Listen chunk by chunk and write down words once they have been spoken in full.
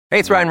Hey,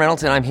 it's Ryan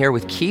Reynolds, and I'm here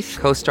with Keith,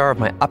 co-star of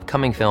my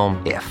upcoming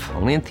film, If,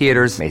 only in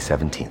theaters May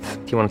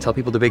 17th. Do you want to tell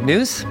people the big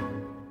news?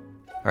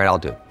 All right, I'll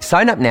do it.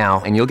 Sign up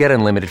now and you'll get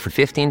unlimited for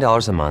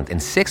 $15 a month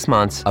and 6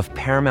 months of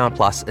Paramount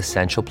Plus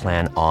Essential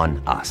Plan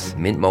on us.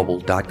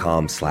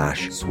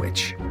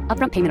 MintMobile.com/switch.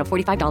 Upfront payment of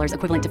 $45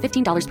 equivalent to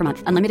 $15 per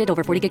month. Unlimited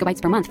over 40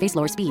 gigabytes per month. Face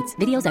lower speeds.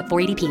 Videos at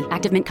 480p.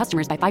 Active Mint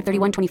customers by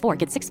 531.24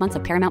 get 6 months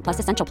of Paramount Plus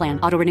Essential Plan.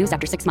 Auto renews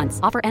after 6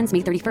 months. Offer ends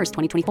May 31st,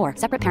 2024.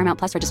 Separate Paramount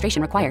Plus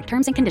registration required.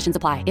 Terms and conditions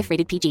apply if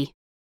rated PG.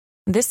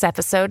 This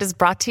episode is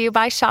brought to you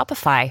by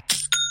Shopify.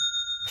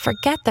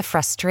 Forget the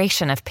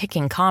frustration of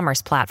picking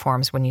commerce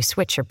platforms when you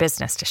switch your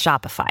business to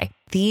Shopify,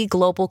 the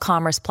global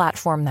commerce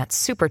platform that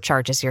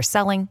supercharges your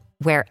selling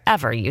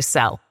wherever you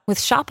sell. With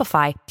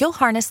Shopify, you'll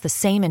harness the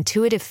same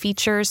intuitive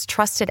features,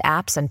 trusted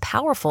apps, and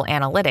powerful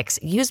analytics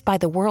used by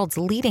the world's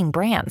leading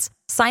brands.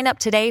 Sign up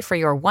today for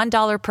your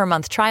 $1 per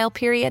month trial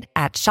period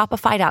at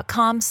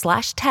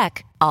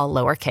shopify.com/tech, all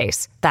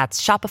lowercase. That's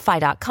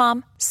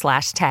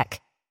shopify.com/tech.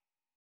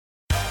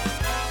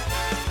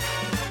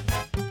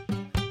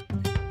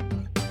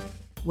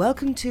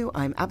 Welcome to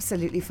I'm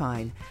Absolutely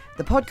Fine,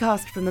 the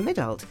podcast from the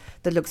mid-alt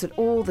that looks at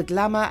all the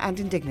glamour and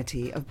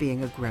indignity of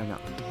being a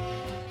grown-up.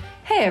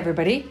 Hey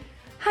everybody,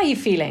 how are you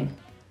feeling?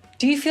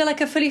 Do you feel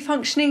like a fully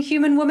functioning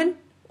human woman?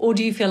 Or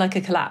do you feel like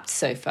a collapsed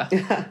sofa?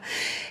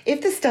 If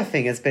the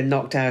stuffing has been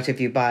knocked out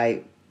of you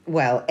by,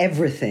 well,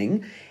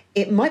 everything,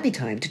 it might be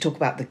time to talk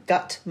about the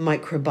gut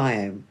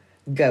microbiome.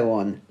 Go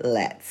on,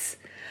 let's.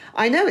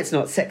 I know it's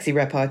not sexy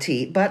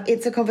repartee, but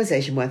it's a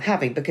conversation worth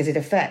having because it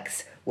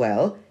affects,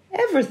 well,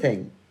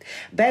 everything.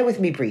 Bear with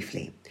me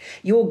briefly.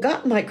 Your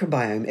gut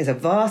microbiome is a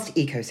vast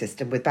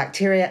ecosystem with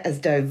bacteria as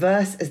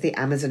diverse as the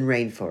Amazon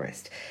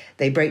rainforest.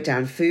 They break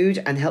down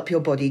food and help your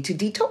body to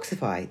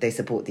detoxify. They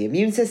support the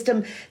immune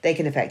system. They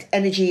can affect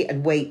energy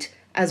and weight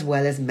as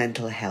well as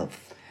mental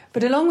health.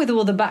 But along with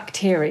all the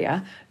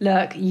bacteria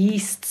lurk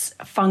yeasts,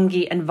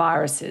 fungi and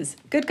viruses,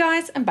 good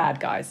guys and bad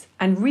guys.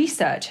 And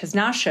research has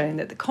now shown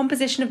that the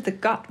composition of the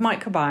gut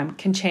microbiome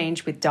can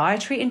change with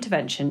dietary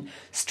intervention,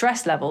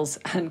 stress levels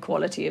and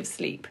quality of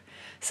sleep.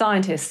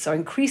 Scientists are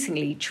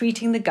increasingly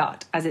treating the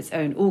gut as its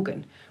own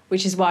organ,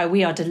 which is why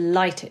we are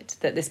delighted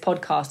that this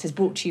podcast is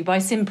brought to you by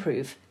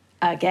Simprove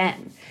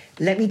again.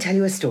 Let me tell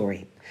you a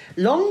story.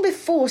 Long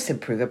before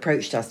Simprove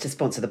approached us to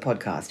sponsor the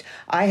podcast,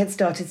 I had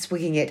started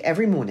swigging it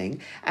every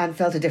morning and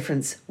felt a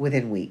difference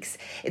within weeks.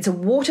 It's a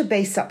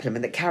water-based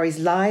supplement that carries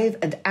live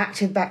and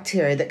active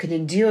bacteria that can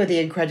endure the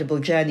incredible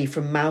journey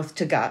from mouth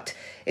to gut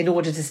in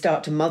order to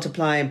start to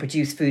multiply and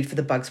produce food for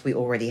the bugs we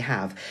already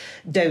have.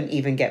 Don't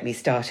even get me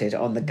started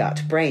on the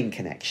gut-brain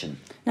connection.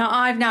 Now,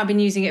 I've now been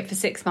using it for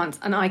 6 months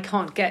and I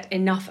can't get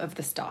enough of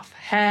the stuff.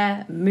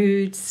 Hair,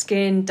 mood,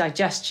 skin,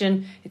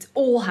 digestion, it's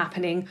all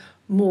happening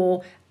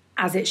more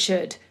as it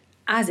should,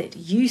 as it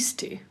used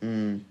to.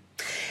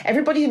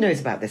 Everybody who knows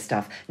about this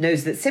stuff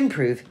knows that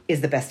Simprove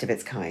is the best of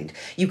its kind.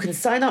 You can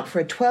sign up for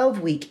a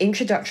 12-week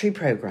introductory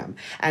program,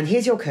 and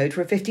here's your code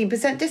for a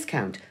 15%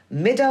 discount.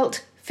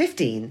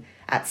 MIDALT15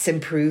 at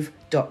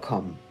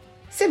simprove.com.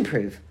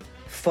 Simprove.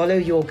 Follow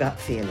your gut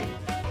feeling.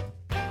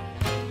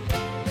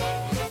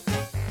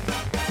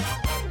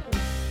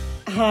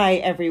 Hi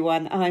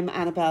everyone, I'm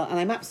Annabelle and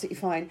I'm absolutely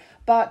fine.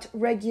 But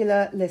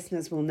regular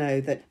listeners will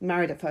know that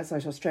Married at First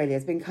Sight Australia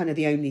has been kind of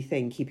the only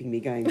thing keeping me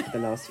going for the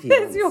last few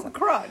months. It's your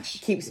crutch.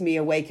 Keeps me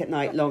awake at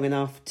night long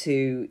enough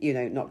to,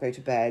 not go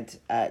to bed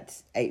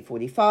at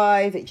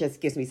 8:45. It just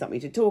gives me something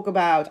to talk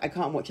about. I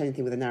can't watch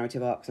anything with a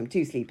narrative arc because I'm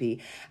too sleepy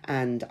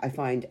and I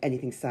find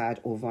anything sad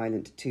or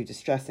violent too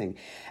distressing.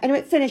 Anyway,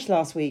 it finished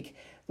last week.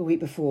 The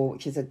week before,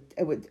 which it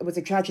was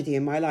a tragedy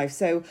in my life.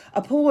 So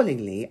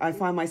appallingly, I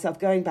find myself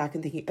going back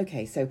and thinking,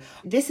 okay, so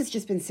this has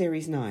just been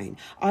series 9.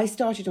 I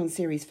started on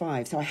series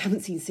 5, so I haven't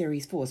seen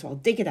series 4. So I'll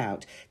dig it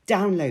out,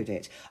 download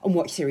it and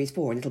watch series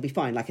 4 and it'll be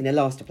fine. Like an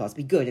elastoplast,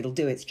 be good. It'll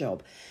do its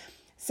job.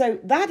 So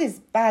that is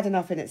bad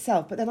enough in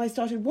itself. But then I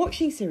started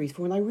watching series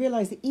 4 and I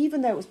realised that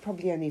even though it was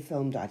probably only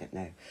filmed,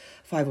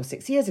 5 or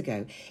 6 years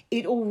ago,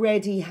 it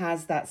already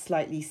has that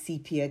slightly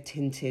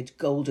sepia-tinted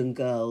Golden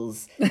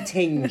Girls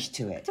tinge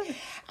to it.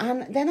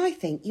 And then I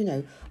think,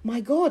 my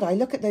God, I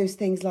look at those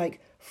things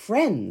like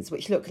Friends,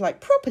 which look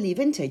like properly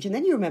vintage, and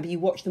then you remember you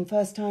watched them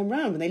first time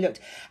round when they looked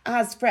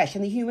as fresh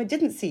and the humour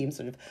didn't seem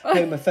sort of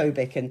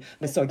homophobic and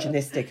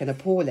misogynistic and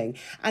appalling.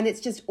 And it's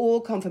just all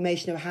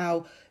confirmation of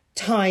how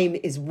time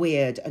is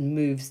weird and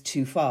moves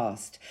too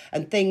fast,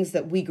 and things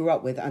that we grew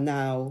up with are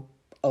now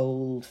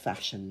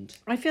old-fashioned.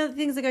 I feel that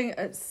things are going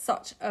at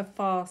such a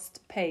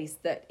fast pace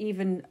that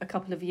even a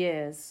couple of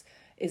years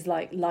is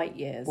like light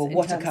years. Well,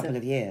 what a couple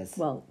of years.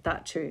 Well,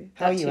 that's true.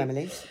 How are you,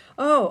 Emily?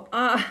 Oh,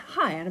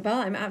 hi, Annabelle.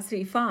 I'm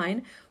absolutely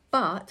fine.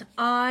 But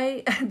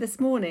this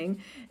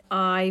morning,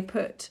 I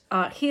put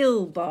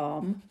heel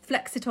balm,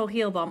 Flexitol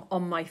heel balm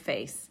on my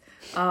face.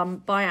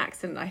 By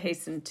accident, I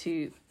hastened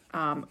to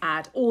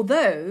add,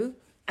 although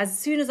as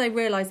soon as I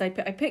realised I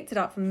picked it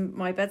up from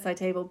my bedside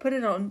table, put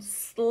it on,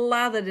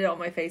 slathered it on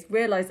my face,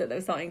 realised that there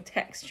was something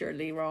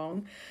texturally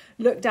wrong,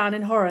 looked down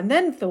in horror and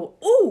then thought,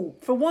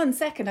 for 1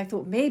 second I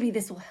thought maybe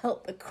this will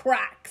help the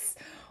cracks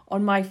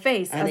on my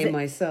face. And in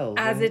my soul.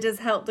 As it has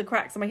helped the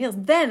cracks on my heels.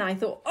 Then I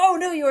thought, oh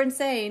no, you're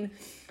insane.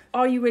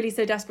 Are you really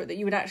so desperate that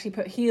you would actually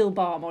put heel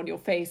balm on your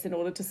face in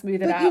order to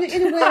smooth it out? But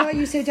in a way, are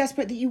you so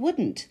desperate that you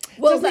wouldn't?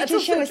 Well, doesn't it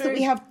just show us that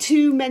we have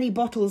too many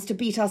bottles to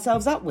beat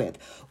ourselves up with?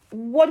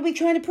 What are we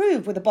trying to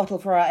prove with a bottle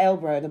for our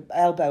elbow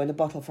and a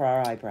bottle for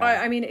our eyebrow?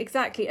 I mean,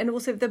 exactly. And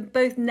also they're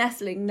both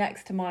nestling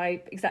next to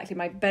my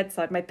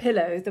bedside, my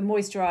pillow, the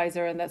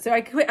moisturiser and that. So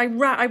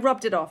I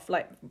rubbed it off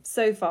like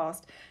so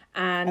fast.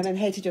 And then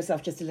hated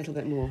yourself just a little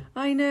bit more.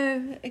 I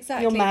know,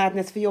 exactly. For your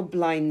madness, for your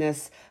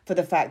blindness, for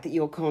the fact that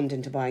you're conned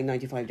into buying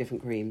 95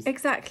 different creams.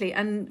 Exactly,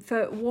 and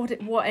for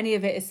what any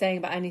of it is saying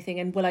about anything,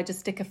 and will I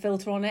just stick a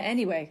filter on it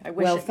anyway? I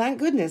wish. Well, thank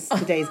goodness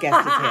today's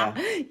guest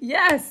is here.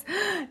 Yes,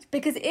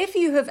 because if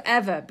you have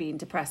ever been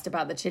depressed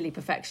about the chilly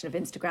perfection of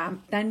Instagram,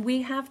 then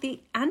we have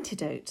the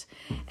antidote.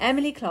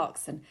 Emily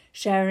Clarkson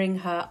sharing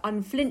her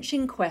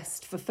unflinching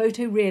quest for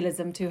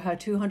photorealism to her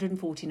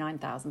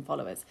 249,000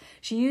 followers.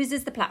 She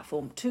uses the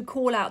platform to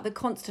call out the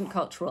constant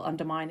cultural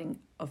undermining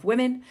of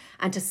women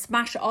and to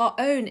smash our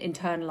own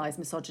internalised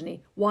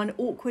misogyny, one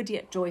awkward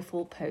yet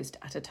joyful post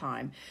at a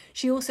time.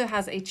 She also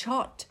has a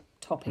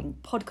chart-topping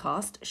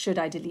podcast, Should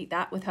I Delete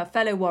That, with her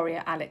fellow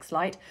warrior Alex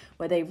Light,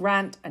 where they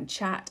rant and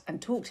chat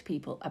and talk to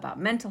people about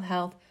mental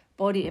health,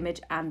 body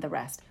image and the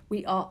rest.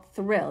 We are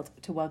thrilled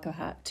to welcome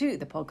her to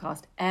the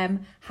podcast.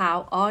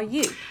 How are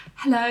you?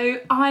 Hello,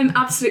 I'm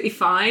absolutely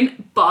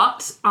fine,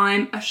 but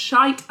I'm a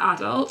shite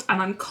adult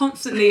and I'm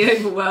constantly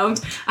overwhelmed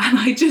and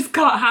I just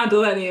can't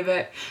handle any of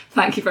it.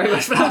 Thank you very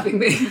much for having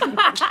me.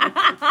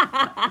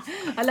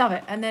 I love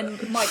it. And then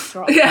mic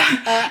drop.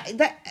 Yeah.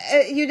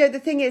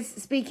 The thing is,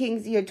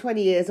 speaking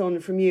 20 years on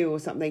from you or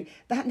something,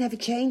 that never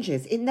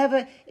changes. It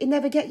never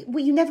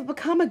you never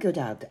become a good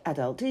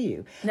adult, do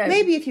you? No.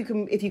 Maybe if you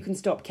can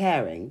stop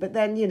caring, but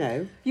then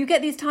you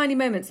get these tiny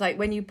moments like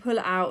when you pull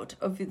out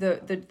of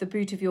the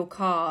boot of your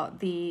car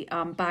the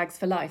bags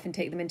for life and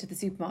take them into the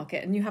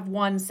supermarket, and you have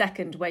 1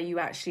 second where you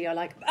actually are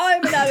like,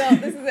 I'm an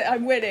adult, this is it,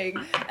 I'm winning,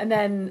 and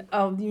then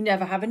you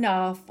never have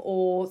enough,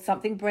 or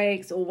something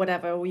breaks or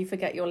whatever, or you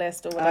forget your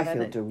list or whatever. I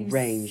feel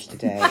deranged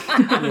today.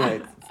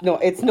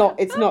 It's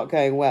not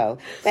going well.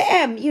 But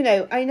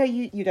I know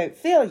you don't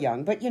feel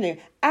young, but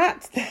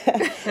at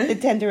the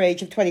tender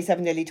age of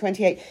 27, nearly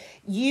 28,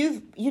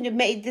 you've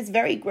made this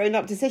very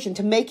grown-up decision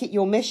to make it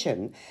your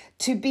mission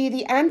to be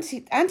the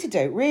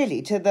antidote,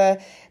 really, to the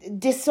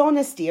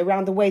dishonesty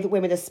around the way that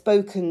women are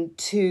spoken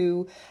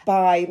to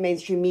by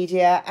mainstream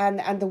media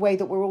and the way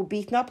that we're all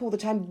beaten up all the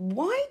time.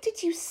 Why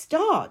did you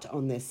start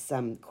on this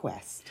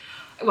quest?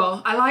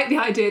 Well, I like the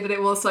idea that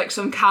it was like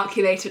some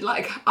calculated,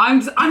 like, I'm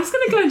just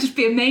going to go and just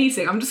be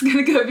amazing. I'm just going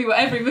to go be what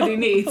everybody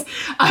needs.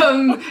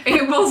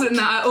 It wasn't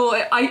that at all.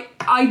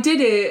 I did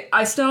it.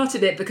 I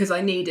started it because I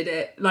needed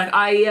it. Like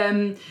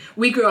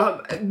we grew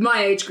up,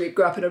 my age group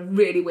grew up at a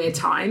really weird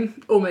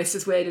time, almost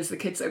as weird as the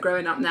kids that are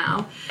growing up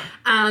now.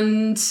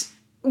 And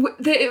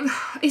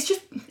it's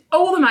just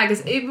all the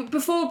magazines.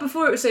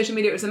 Before it was social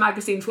media, it was the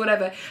magazines,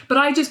 whatever. But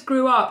I just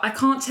grew up. I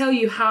can't tell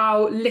you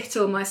how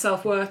little my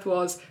self-worth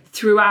was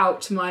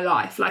throughout my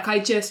life. Like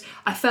I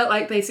felt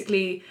like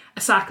basically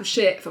a sack of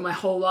shit for my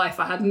whole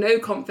life. I had no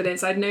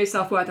confidence, I had no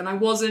self-worth, and I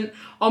wasn't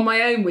on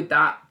my own with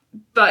that.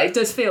 But it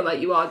does feel like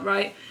you are,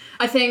 right?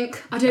 I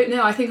don't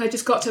know, I think I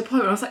just got to a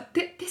point where I was like,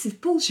 this is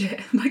bullshit.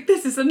 Like,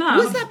 this is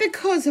enough. Was that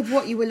because of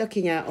what you were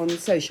looking at on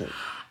social?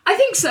 I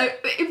think so.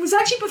 It was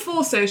actually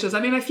before socials.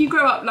 I mean, if you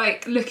grow up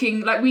like looking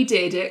like we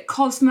did at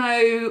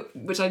Cosmo,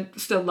 which I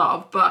still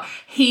love, but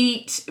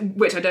Heat,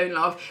 which I don't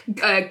love,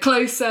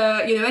 Closer,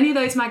 any of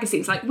those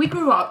magazines, like we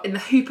grew up in the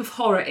Hoop of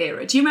Horror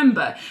era. Do you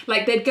remember?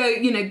 Like they'd go,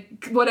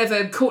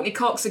 whatever, Courtney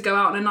Cox would go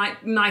out on a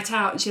night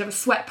out and she'd have a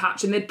sweat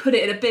patch and they'd put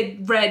it in a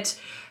big red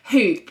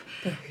hoop.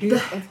 The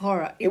Hoop of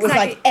Horror. It was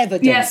like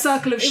evidence. Yeah,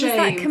 Circle of Shame. It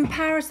was that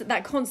comparison,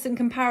 that constant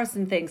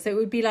comparison thing. So it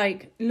would be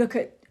like,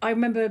 I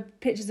remember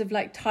pictures of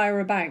like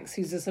Tyra Banks,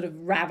 who's a sort of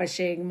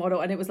ravishing model,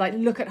 and it was like,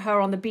 look at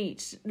her on the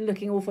beach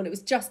looking awful. And it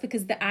was just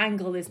because the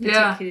angle is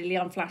particularly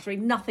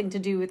unflattering, nothing to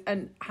do with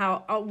and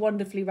how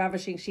wonderfully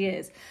ravishing she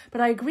is. But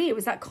I agree, it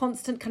was that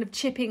constant kind of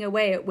chipping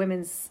away at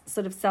women's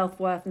sort of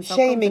self-worth and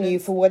self-confidence. Shaming you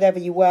for whatever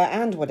you were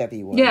and whatever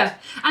you were. Yeah,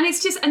 and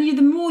it's just, and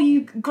the more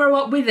you grow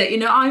up with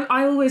it,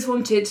 I always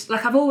wanted,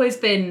 like I've always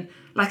been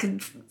like a,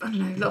 I don't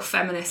know, little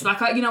feminist.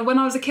 Like, when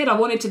I was a kid, I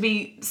wanted to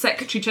be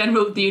Secretary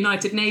General of the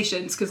United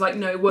Nations because, like,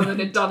 no woman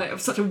had done it. I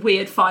was such a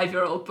weird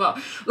 5-year-old. But,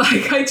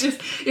 like, I just,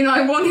 I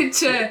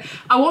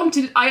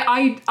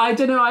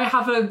don't know, I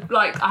have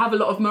a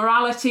lot of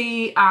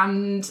morality,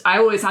 and I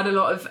always had a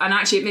lot of, and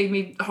actually it made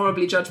me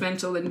horribly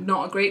judgmental and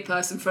not a great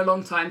person for a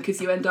long time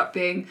because you end up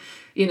being,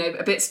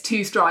 a bit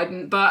too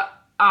strident. But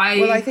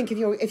I think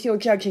if you're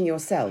judging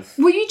yourself,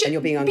 and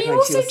you're being unkind but you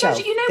also to yourself,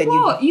 judge. You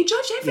know what? You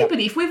judge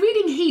everybody. If we're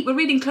reading Heat, we're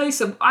reading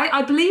Closer.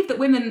 I believe that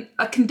women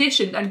are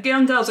conditioned, and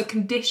young girls are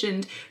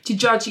conditioned to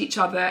judge each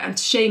other and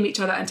to shame each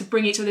other and to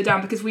bring each other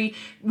down, because we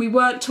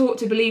weren't taught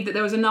to believe that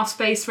there was enough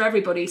space for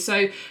everybody.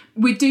 So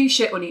we do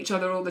shit on each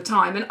other all the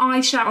time, and I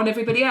shout on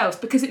everybody else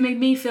because it made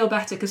me feel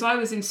better, because I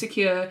was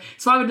insecure.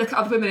 So I would look at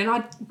other women and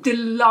I'd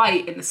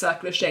delight in the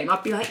circle of shame.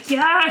 I'd be like,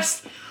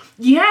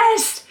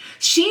 yes,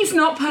 she's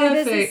not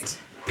perfect.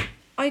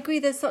 I agree,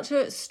 there's such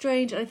a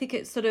strange, I think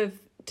it's sort of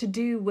to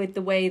do with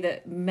the way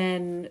that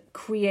men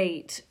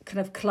create kind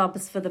of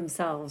clubs for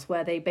themselves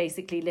where they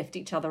basically lift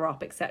each other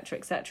up, etc.,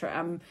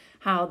 etc.,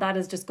 how that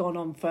has just gone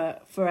on for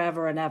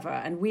forever and ever.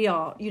 And we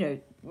are,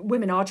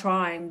 women are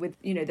trying with,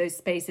 those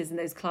spaces and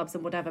those clubs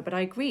and whatever. But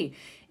I agree,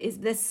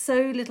 there's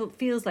so little,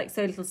 feels like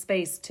so little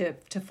space to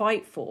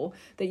fight for,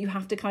 that you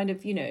have to kind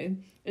of,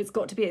 it's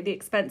got to be at the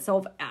expense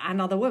of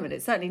another woman.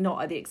 It's certainly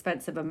not at the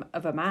expense of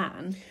a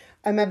man.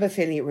 I remember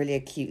feeling it really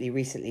acutely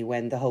recently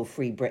when the whole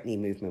Free Britney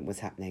movement was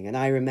happening. And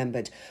I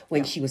remembered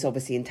when she was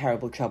obviously in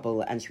terrible trouble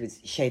and she was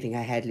shaving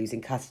her head,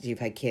 losing custody of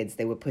her kids.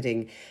 They were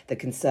putting the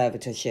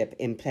conservatorship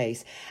in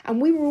place.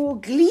 And we were all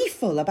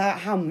gleeful about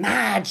how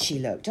mad she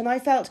looked. And I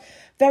felt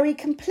very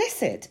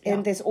complicit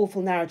in this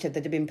awful narrative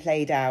that had been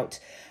played out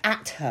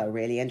at her,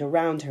 really, and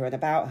around her and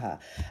about her.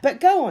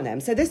 But go on, Em.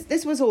 So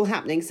this was all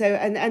happening. So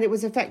and it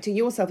was affecting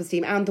your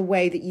self-esteem and the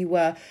way that you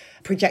were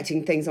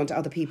projecting things onto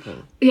other people.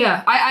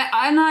 Yeah,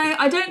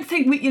 I don't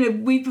think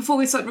we before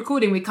we started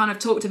recording, we kind of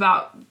talked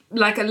about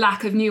like a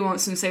lack of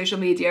nuance in social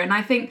media. And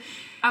I think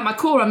at my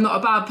core, I'm not a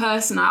bad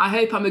person. I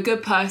hope I'm a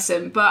good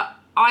person, but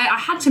I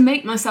had to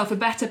make myself a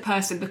better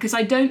person, because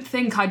I don't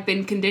think I'd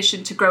been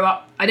conditioned to grow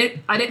up. I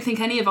don't think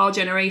any of our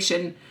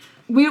generation.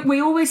 We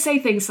always say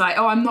things like,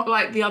 oh, I'm not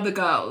like the other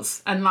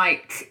girls, and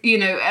like,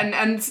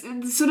 and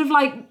sort of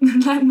like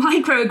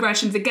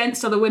microaggressions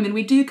against other women.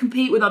 We do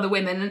compete with other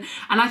women,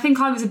 and I think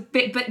I was a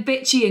bit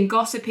bitchy and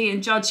gossipy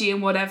and judgy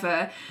and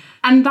whatever.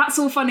 And that's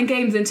all fun and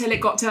games until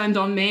it got turned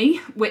on me,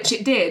 which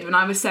it did when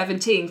I was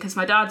 17, because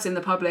my dad's in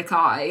the public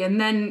eye.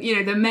 And then,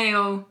 the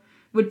Mail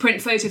would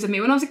print photos of me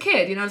when I was a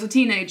kid, I was a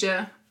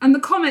teenager. And the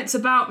comments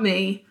about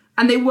me,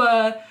 and they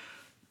were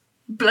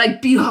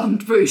like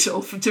beyond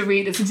brutal to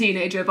read as a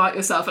teenager about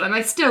yourself. And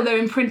they're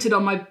imprinted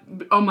on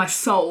my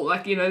soul.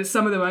 Like,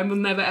 some of them I will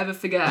never ever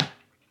forget.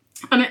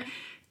 And it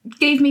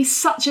gave me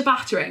such a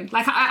battering.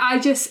 Like I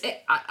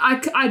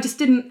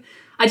didn't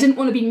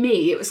want to be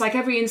me. It was like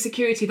every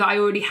insecurity that I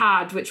already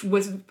had, which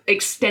was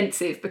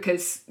extensive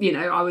because,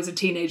 I was a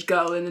teenage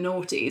girl in the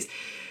noughties.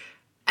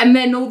 And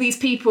then all these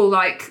people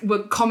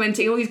were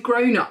commenting, all these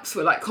grown-ups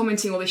were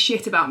commenting all this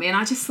shit about me. And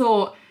I just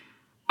thought,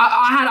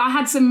 I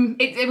had some,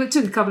 it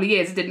took a couple of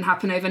years, it didn't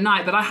happen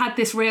overnight, but I had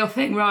this real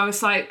thing where I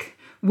was like,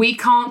 we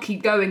can't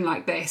keep going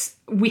like this.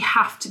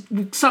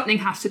 Something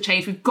has to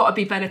change. We've got to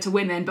be better to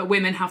women, but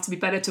women have to be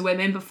better to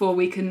women before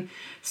we can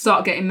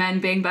start getting men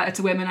being better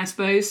to women, I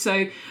suppose.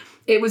 So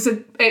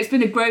it's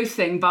been a growth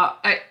thing,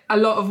 but a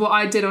lot of what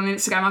I did on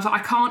Instagram, I was like,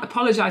 I can't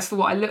apologise for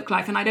what I look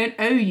like, and I don't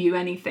owe you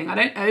anything. I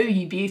don't owe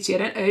you beauty. I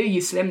don't owe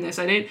you slimness.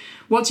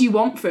 What do you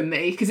want from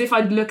me? Because if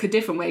I look a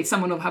different way,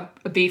 someone will have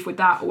a beef with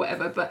that or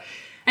whatever. But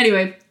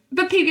anyway,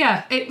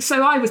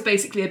 so I was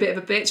basically a bit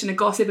of a bitch and a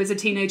gossip as a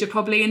teenager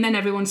probably, and then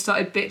everyone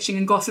started bitching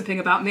and gossiping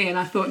about me, and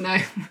I thought, no,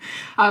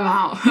 I'm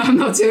out. I'm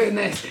not doing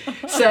this.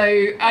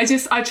 So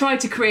I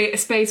tried to create a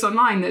space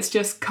online that's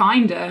just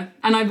kinder,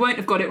 and I won't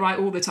have got it right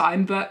all the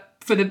time, but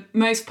for the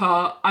most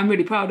part, I'm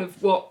really proud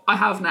of what I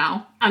have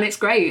now, and it's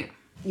great.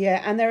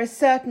 Yeah, and there are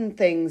certain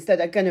things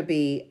that are going to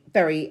be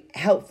very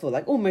helpful,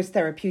 like almost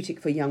therapeutic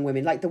for young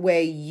women, like the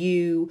way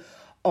you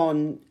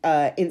on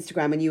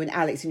Instagram and you and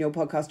Alex in your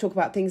podcast talk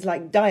about things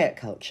like diet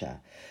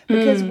culture,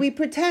 because we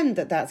pretend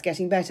that that's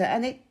getting better,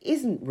 and it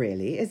isn't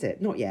really, is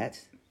it? Not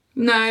yet.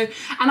 No,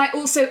 and I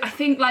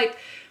think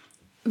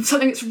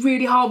something that's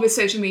really hard with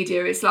social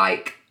media is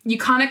you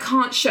kind of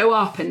can't show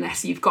up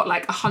unless you've got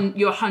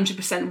you're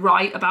 100%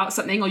 right about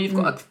something, or you've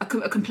got a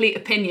complete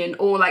opinion,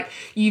 or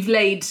you've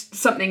laid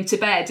something to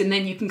bed and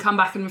then you can come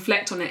back and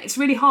reflect on it. It's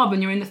really hard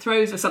when you're in the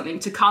throes of something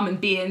to come and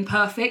be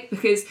imperfect,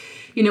 because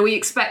we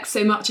expect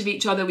so much of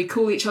each other, we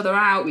call each other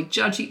out, we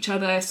judge each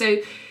other, so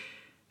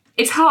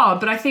it's hard.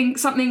 But I think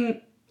something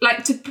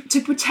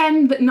to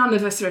pretend that none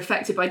of us are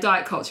affected by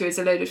diet culture is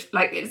a load of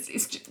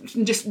it's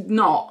just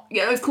not.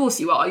 Yeah, of course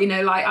you are.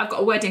 I've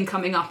got a wedding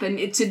coming up,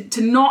 and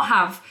to not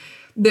have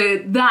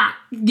the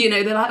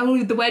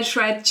wedge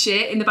shred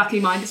shit in the back of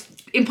your mind is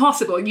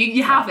impossible.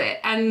 You have it,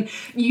 and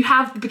you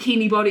have the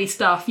bikini body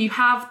stuff. You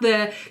have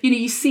the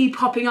you see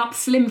popping up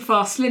Slim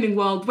Fast, Slimming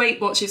World,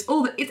 Weight Watchers.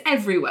 It's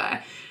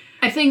everywhere.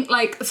 I think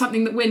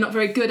something that we're not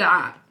very good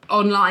at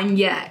online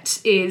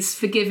yet is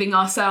forgiving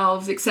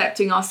ourselves,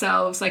 accepting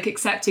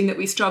that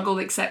we struggle,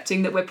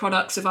 accepting that we're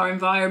products of our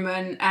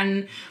environment.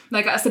 And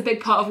that's a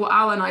big part of what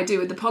Al and I do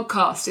with the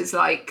podcast is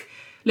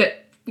look,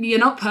 you're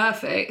not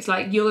perfect.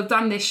 Like, you'll have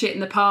done this shit in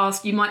the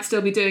past. You might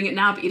still be doing it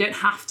now, but you don't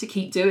have to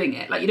keep doing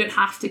it. Like, you don't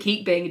have to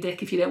keep being a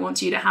dick if you don't want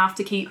to. You don't have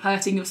to keep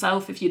hurting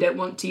yourself if you don't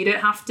want to. You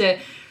don't have to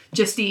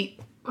just eat,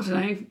 I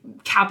don't know,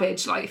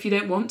 cabbage, like, if you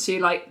don't want to.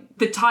 Like,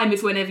 the time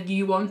is whenever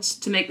you want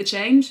to make the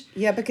change.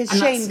 Yeah, because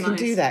shame can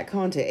do that,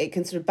 can't it? It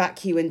can sort of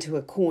back you into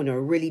a corner,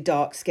 a really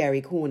dark,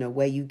 scary corner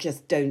where you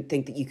just don't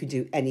think that you could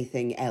do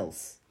anything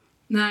else.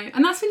 No,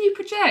 and that's when you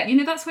project. You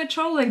know, that's where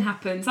trolling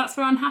happens. That's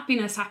where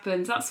unhappiness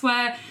happens. That's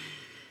where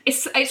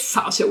it's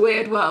such a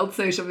weird world,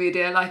 social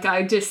media. Like,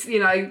 I just, you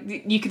know,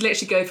 you could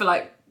literally go for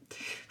like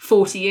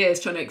 40 years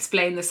trying to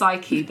explain the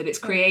psyche that it's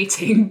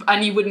creating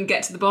and you wouldn't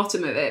get to the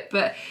bottom of it.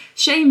 But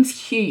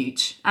shame's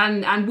huge.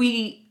 And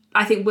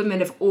I think women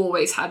have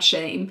always had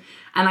shame.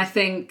 And I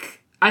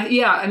think,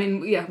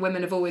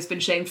 women have always been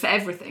shamed for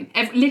everything,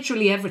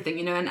 literally everything,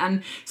 you know,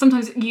 and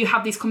sometimes you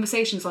have these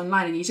conversations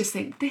online and you just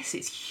think, this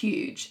is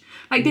huge.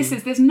 Like,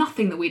 there's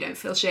nothing that we don't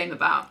feel shame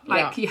about.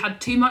 Like, you had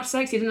too much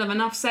sex, you didn't have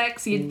enough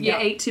sex, you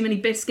ate too many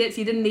biscuits,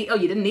 you didn't eat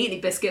any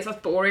biscuits, that's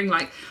boring.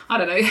 Like, I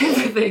don't know,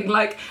 everything,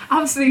 like,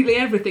 absolutely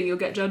everything you'll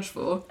get judged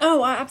for.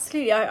 Oh,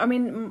 absolutely. I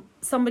mean,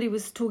 somebody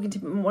was talking to,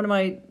 one of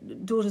my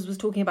daughters was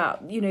talking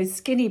about, you know,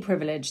 skinny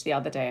privilege the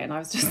other day, and I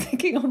was just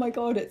thinking, oh my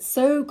God, it's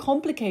so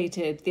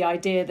complicated, the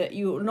idea that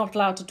you're not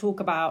allowed to talk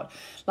about,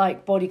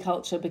 like, body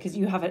culture because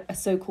you have a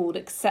so-called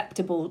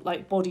acceptable,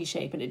 like, body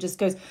shape, and it just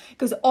goes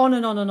on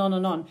and on and on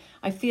and on.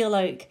 I feel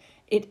like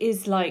it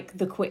is like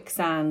the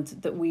quicksand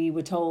that we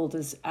were told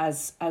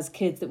as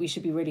kids that we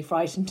should be really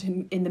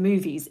frightened in the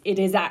movies. It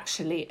is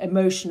actually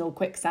emotional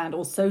quicksand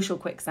or social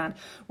quicksand,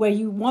 where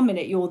you 1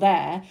 minute you're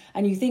there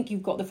and you think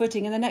you've got the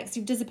footing, and the next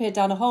you've disappeared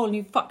down a hole and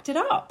you've fucked it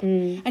up,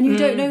 and you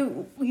don't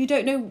know,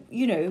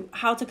 you know,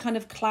 how to kind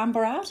of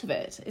clamber out of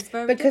it. It's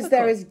very because difficult.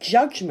 There is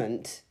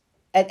judgment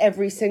at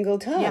every single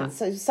turn. Yeah.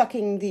 So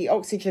sucking the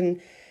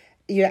oxygen,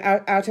 you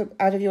know, out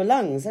of your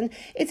lungs. And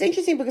it's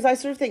interesting because I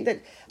sort of think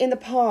that in the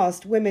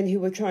past, women who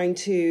were trying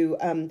to,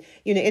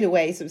 you know, in a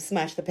way sort of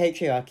smash the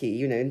patriarchy,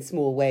 you know, in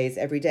small ways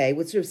every day,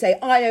 would sort of say,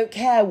 I don't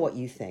care what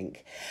you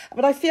think.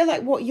 But I feel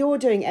like what you're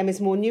doing, Em,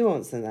 is more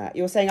nuanced than that.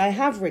 You're saying, I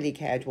have really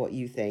cared what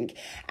you think,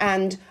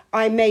 and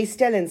I may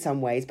still in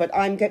some ways, but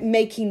I'm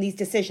making these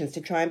decisions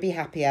to try and be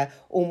happier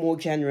or more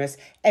generous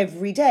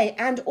every day.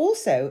 And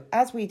also,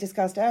 as we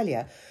discussed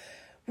earlier,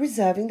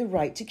 reserving the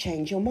right to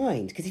change your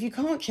mind, because if you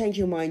can't change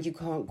your mind, you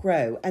can't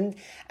grow. And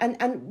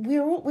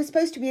we're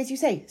supposed to be, as you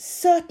say,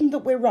 certain that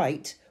we're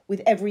right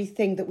with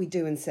everything that we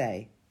do and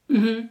say.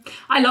 Mm-hmm.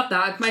 I love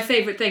that. My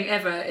favourite thing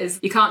ever is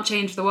you can't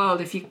change the world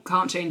if you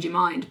can't change your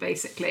mind,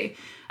 basically.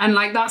 And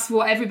like, that's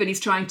what everybody's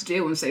trying to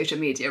do on social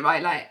media,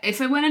 right? Like, if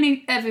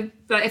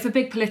a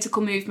big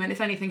political movement, if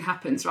anything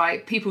happens,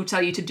 right, people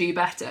tell you to do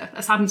better.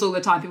 This happens all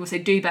the time. People say,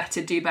 do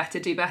better, do better,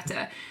 do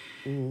better.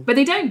 But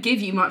they don't give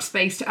you much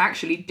space to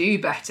actually do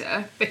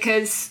better,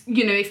 because,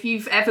 you know, if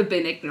you've ever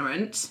been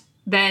ignorant,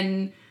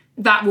 then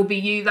that will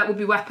be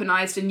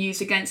weaponized and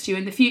used against you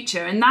in the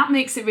future. And that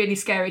makes it really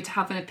scary to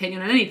have an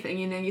opinion on anything.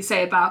 You know, you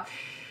say about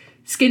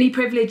skinny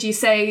privilege, you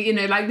say, you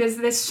know, like,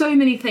 there's so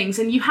many things,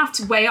 and you have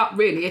to weigh up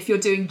really if you're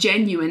doing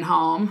genuine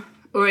harm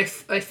or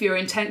if your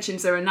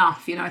intentions are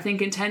enough. You know, I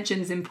think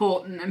intention is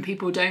important, and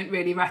people don't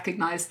really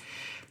recognize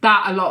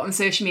that a lot on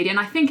social media. And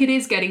I think it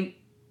is getting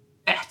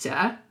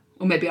better.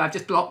 Or maybe I've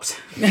just blocked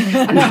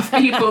enough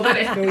people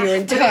that you're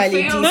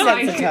entirely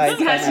desensitized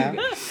by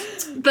now.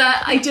 But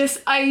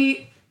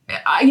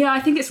I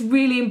think it's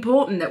really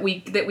important that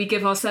we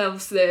give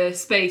ourselves the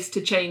space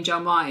to change our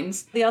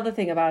minds. The other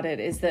thing about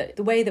it is that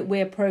the way that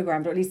we're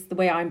programmed, or at least the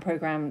way I'm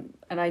programmed,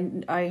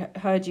 and I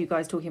heard you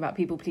guys talking about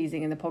people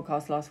pleasing in the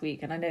podcast last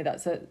week, and I know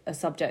that's a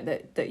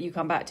subject that you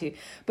come back to,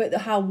 but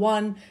how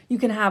you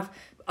can have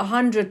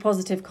 100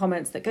 positive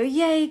comments that go,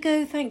 yay,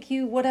 go, thank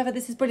you, whatever,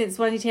 this is brilliant, this is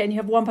what I need to hear, and you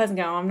have one person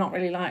go, oh, I'm not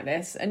really like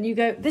this, and you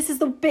go, this is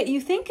the bit you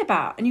think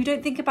about, and you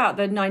don't think about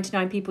the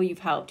 99 people you've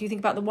helped. You think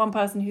about the one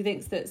person who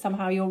thinks that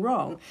somehow you're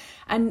wrong,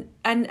 and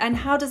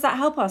how does that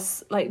help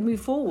us, like, move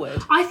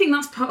forward? I think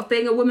that's part of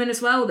being a woman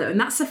as well, though, and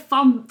that's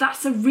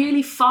a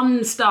really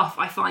fun stuff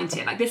I find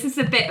here. Like, this is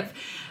a bit of,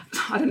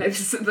 I don't know,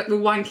 this is like the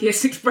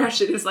wankiest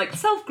expression, is like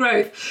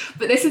self-growth,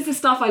 but this is the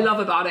stuff I love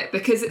about it,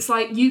 because it's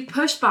like you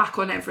push back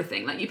on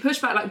everything. Like, you push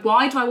back, like,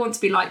 why do I want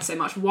to be liked so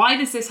much? Why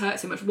does this hurt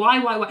so much? Why?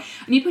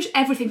 And you push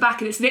everything back,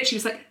 and it's literally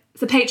just like,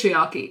 it's the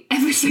patriarchy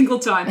every single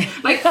time.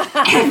 Like,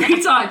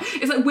 every time.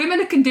 It's like,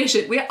 women are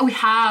conditioned. We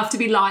have to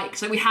be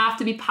liked. Like, we have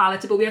to be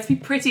palatable. We have to be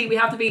pretty. We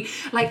have to be,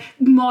 like,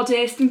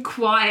 modest and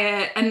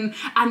quiet and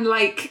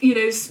like, you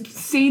know,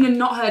 seen and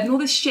not heard and all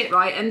this shit,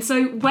 right? And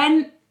so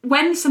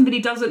when somebody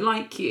doesn't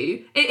like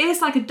you, it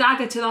is like a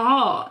dagger to the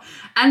heart.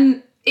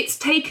 And it's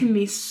taken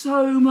me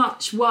so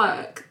much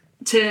work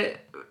to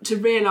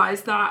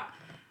realise that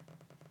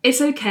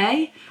it's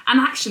okay. And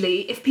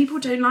actually, if people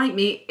don't like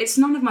me, it's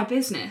none of my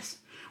business.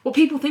 what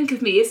people think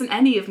of me isn't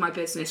any of my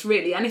business,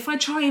 really. And if I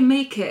try and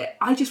make it,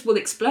 I just will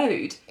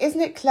explode.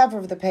 Isn't it clever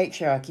of the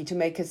patriarchy to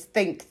make us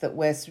think that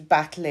we're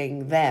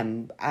battling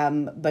them,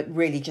 but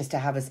really just to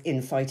have us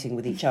infighting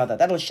with each other?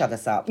 That'll shut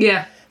us up.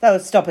 Yeah. That'll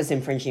stop us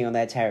infringing on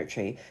their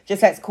territory.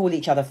 Just let's call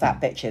each other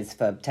fat bitches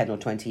for 10 or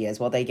 20 years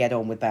while they get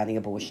on with banning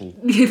abortion.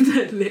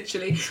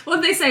 Literally. What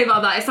do they say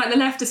about that? It's like the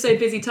left are so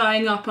busy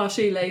tying up our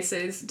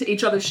shoelaces to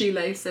each other's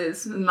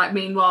shoelaces, and like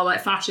meanwhile,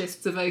 like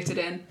fascists are voted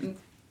in.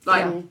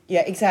 Like,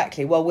 yeah,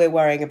 exactly. Well, we're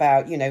worrying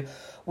about,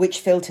 which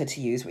filter to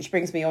use, which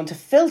brings me on to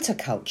filter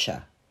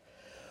culture,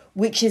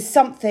 which is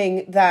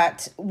something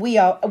that we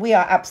are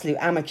absolute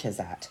amateurs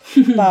at.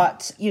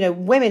 But,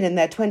 women in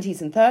their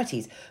 20s and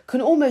 30s can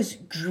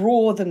almost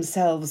draw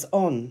themselves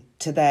on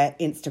to their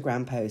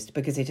Instagram post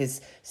because it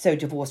is so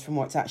divorced from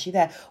what's actually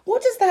there.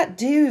 What does that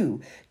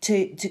do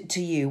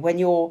to you when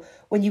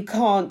you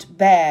can't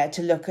bear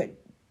to look at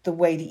the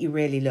way that you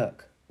really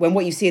look? When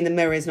what you see in the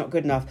mirror is not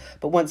good enough,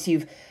 but once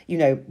you've,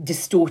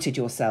 distorted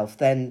yourself,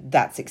 then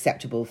that's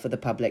acceptable for the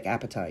public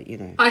appetite,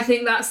 I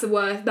think that's the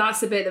worst. That's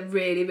the bit that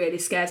really, really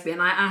scares me.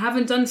 And I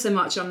haven't done so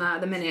much on that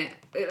at the minute.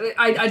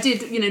 I did,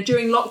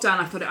 during lockdown,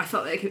 I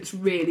felt like it was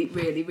really,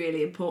 really,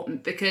 really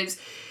important because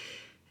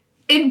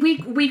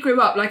we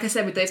grew up, like I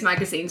said, with those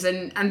magazines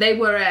and they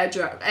were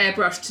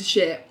airbrushed to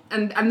shit.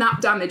 And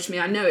that damaged me.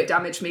 I know it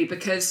damaged me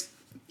because,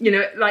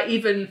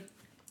 even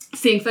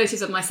seeing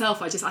photos of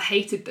myself, I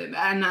hated them,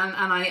 and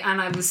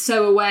I was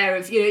so aware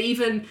of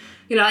even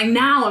like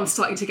now I'm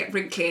starting to get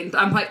wrinkly, and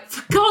I'm like,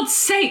 for God's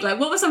sake, like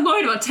what was I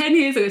worried about 10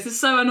 years ago? This is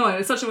so annoying.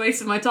 It's such a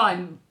waste of my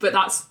time, but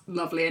that's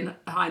lovely in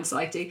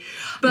hindsighty.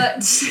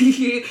 But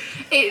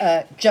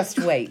just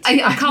wait.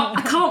 I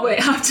can't wait.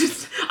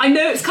 I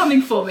know it's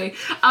coming for me.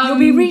 You'll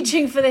be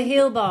reaching for the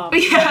heel bar.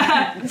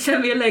 Yeah,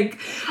 send me a link.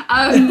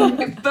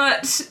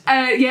 But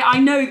I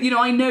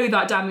know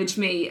that damaged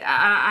me,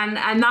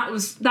 and that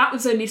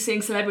was only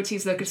seeing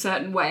celebrities look a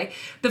certain way.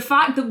 The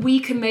fact that we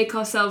can make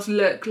ourselves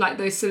look like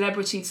those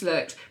celebrities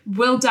looked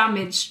will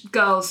damage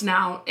girls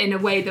now in a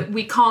way that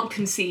we can't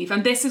conceive,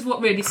 and this is what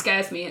really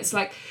scares me. It's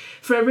like,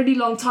 for a really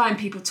long time,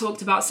 people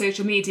talked about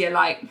social media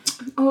like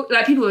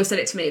people always said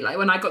it to me, like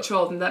when I got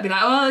trolled, and they'd be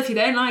like, oh, if you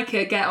don't like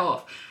it, get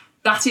off.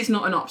 That is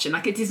not an option.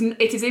 Like it is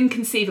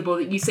inconceivable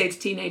that you say to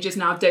teenagers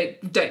now,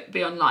 don't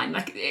be online.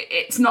 Like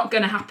it's not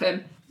going to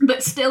happen.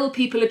 But still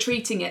people are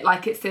treating it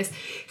like it's this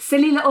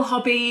silly little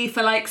hobby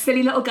for like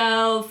silly little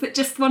girls that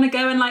just want to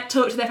go and like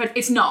talk to their friends.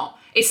 It's not.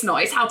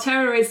 It's how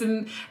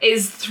terrorism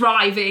is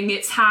thriving.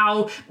 It's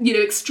how,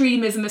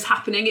 extremism is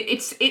happening.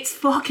 It's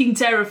fucking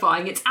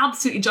terrifying. It's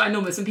absolutely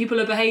ginormous, and people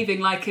are behaving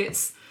like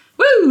it's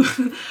woo,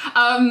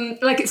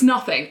 like it's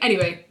nothing.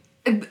 Anyway,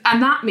 and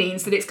that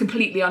means that it's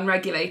completely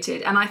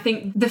unregulated. And I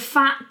think the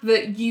fact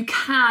that you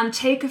can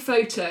take a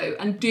photo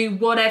and do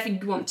whatever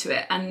you want to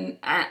it, and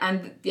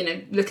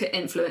look at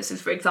influencers,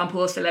 for example,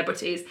 or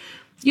celebrities.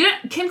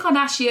 Kim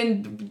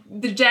Kardashian,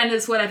 the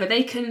Jenners, whatever,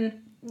 they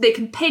can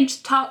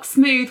pinch, tuck,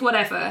 smooth,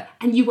 whatever,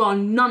 and you are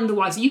none the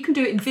wiser. You can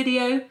do it in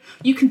video.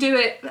 You can do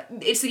it.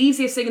 It's the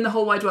easiest thing in the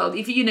whole wide world.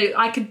 If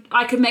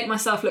I could make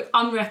myself look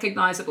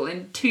unrecognisable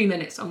in 2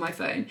 minutes on my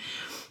phone.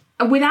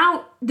 And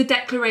without the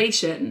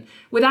declaration,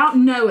 without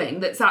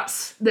knowing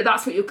that's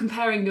what you're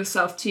comparing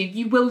yourself to,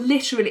 you will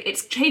literally,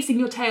 it's chasing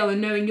your tail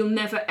and knowing you'll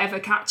never ever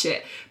catch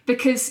it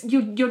because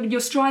you're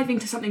striving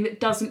to something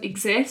that doesn't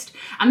exist.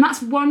 And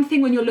that's one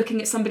thing when you're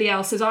looking at somebody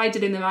else, as I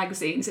did in the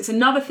magazines. It's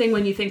another thing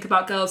when you think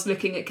about girls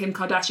looking at Kim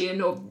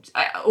Kardashian or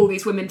all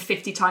these women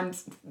 50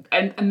 times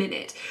a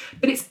minute.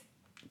 But it's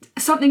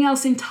something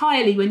else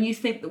entirely when you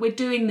think that we're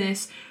doing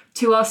this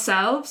to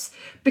ourselves,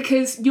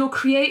 because you're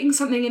creating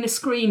something in a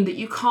screen that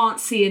you can't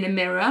see in a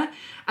mirror,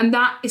 and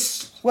that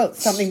is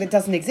something that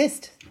doesn't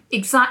exist.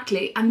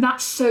 Exactly, and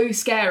that's so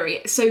scary.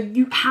 So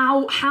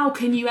how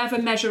can you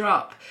ever measure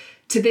up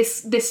to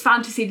this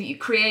fantasy that you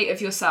create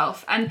of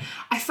yourself? And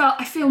I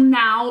feel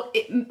now,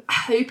 I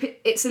hope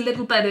it's a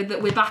little better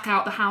that we're back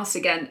out the house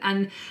again.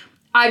 And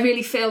I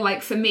really feel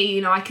like for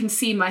me, I can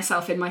see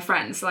myself in my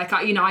friends. Like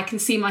I can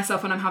see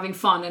myself when I'm having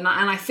fun, and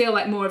I feel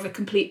like more of a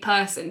complete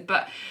person.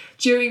 But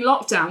during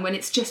lockdown, when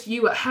it's just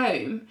you at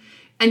home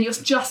and you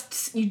just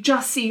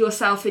see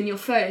yourself in your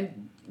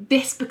phone,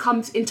 this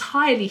becomes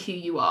entirely who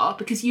you are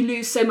because you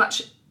lose so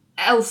much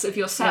else of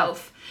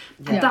yourself.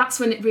 Yeah. And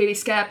that's when it really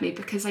scared me,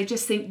 because I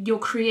just think you're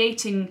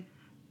creating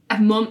a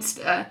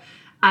monster,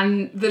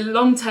 and the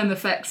long-term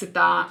effects of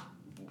that,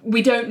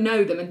 we don't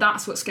know them, and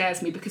that's what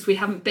scares me because we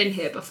haven't been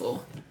here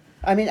before.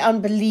 I mean,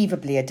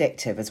 unbelievably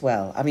addictive as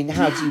well. I mean,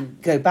 how do you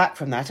go back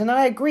from that? And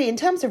I agree, in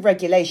terms of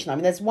regulation, I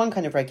mean, there's one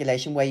kind of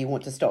regulation where you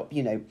want to stop,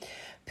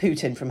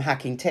 Putin from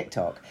hacking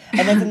TikTok.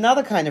 And there's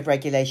another kind of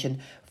regulation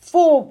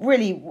for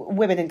really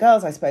women and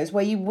girls, I suppose,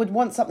 where you would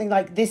want something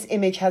like, this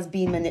image has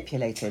been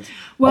manipulated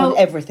on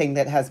everything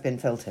that has been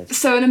filtered.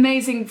 So an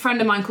amazing friend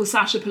of mine called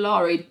Sasha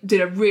Polari did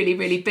a really,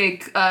 really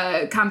big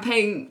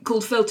campaign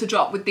called Filter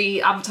Drop with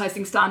the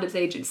Advertising Standards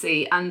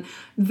Agency, and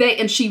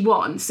she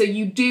won. So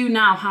you do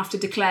now have to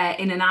declare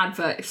in an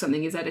advert if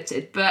something is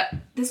edited, but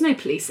there's no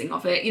policing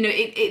of it.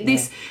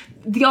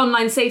 the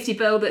online safety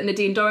bill that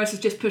Nadine Dorries has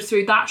just pushed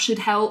through, that should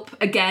help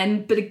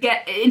again. But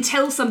again,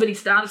 until somebody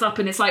stands up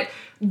and it's like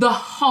the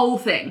whole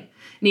thing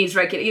needs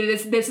regulation. You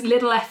know, there's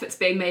little efforts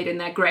being made in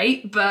there,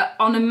 great, but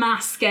on a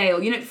mass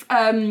scale, you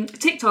know,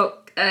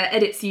 TikTok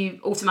edits you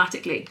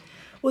automatically.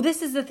 Well,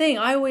 this is the thing.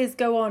 I always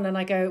go on and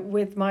I go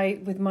with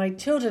my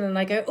children and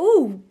I go,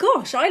 oh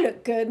gosh, I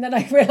look good, and then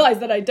I realise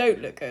that I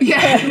don't look good.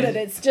 Yeah. That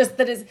it's just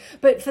that it's.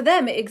 But for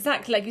them,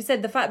 exactly like you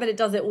said, the fact that it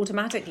does it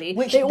automatically,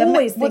 Which they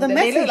always the think that they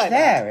message look like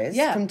there that.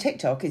 is from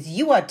TikTok is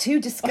you are too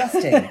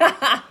disgusting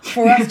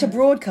for us to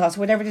broadcast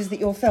whatever it is that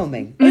you're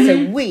filming.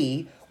 So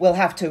we will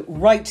have to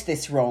right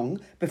this wrong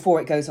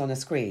before it goes on a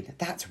screen.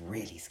 That's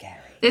really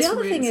scary. The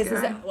other thing is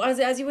that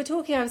as you were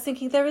talking, I was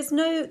thinking there is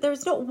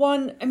not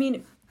one. I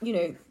mean, you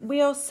know,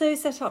 we are so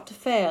set up to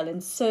fail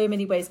in so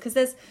many ways, because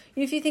there's,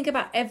 you know, if you think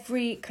about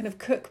every kind of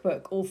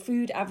cookbook or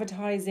food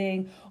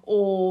advertising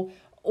or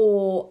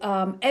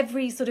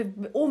every sort of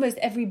almost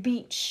every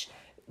beach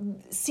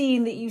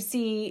scene that you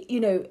see, you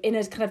know, in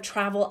a kind of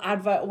travel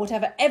advert or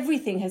whatever,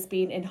 everything has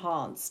been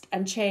enhanced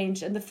and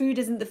changed, and the food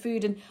isn't the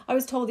food. And I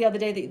was told the other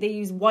day that they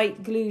use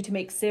white glue to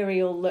make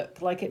cereal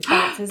look like it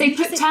bounces. They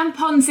put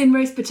tampons in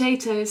roast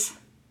potatoes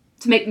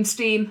to make them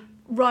steam.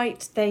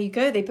 Right, there you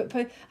go. They put,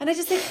 and I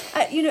just think,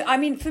 you know, I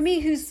mean, for me,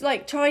 who's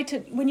like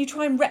when you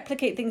try and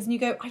replicate things and you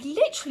go, I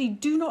literally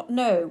do not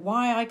know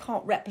why I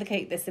can't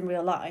replicate this in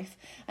real life.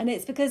 And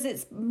it's because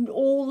it's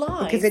all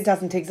lies. Because it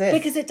doesn't exist.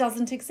 Because it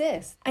doesn't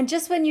exist. And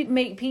just when you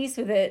make peace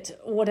with it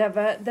or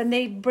whatever, then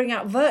they bring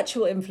out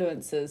virtual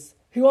influencers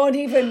who aren't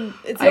even,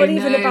 it's not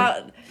even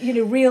about, you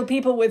know, real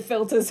people with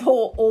filters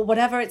or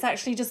whatever. It's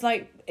actually just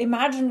like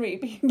imaginary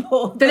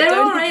people But there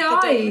are AI.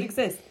 that don't even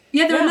exist.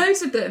 Yeah, there are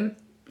loads of them.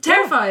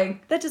 Terrifying. Yeah,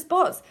 they're just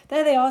bots.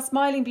 There they are,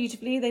 smiling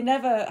beautifully. They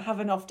never have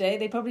an off day.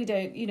 They probably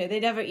don't, you know, they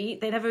never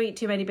eat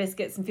too many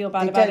biscuits and feel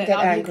bad about it.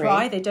 And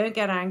cry. They don't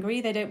get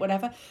angry. They don't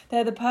whatever.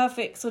 They're the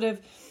perfect sort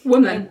of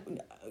woman.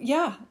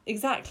 Yeah,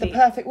 exactly. The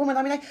perfect woman.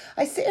 I mean,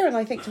 I sit here and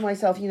I think to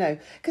myself, you know,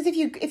 because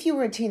if you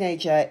were a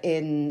teenager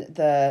in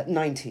the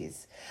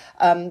 90s,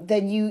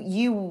 then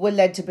you were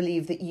led to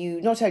believe that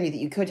not only that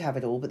you could have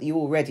it all, but that you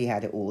already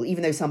had it all,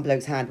 even though some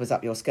bloke's hand was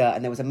up your skirt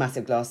and there was a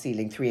massive glass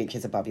ceiling 3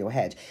 inches above your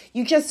head.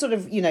 You just sort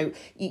of, you know,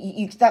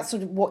 that's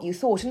sort of what you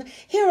thought. And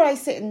here I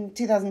sit in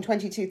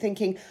 2022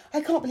 thinking,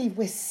 I can't believe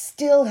we're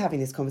still having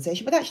this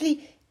conversation, but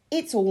actually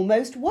it's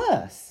almost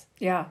worse.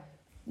 Yeah.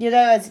 You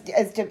know,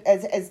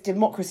 as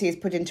democracy is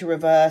put into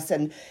reverse,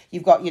 and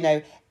you've got, you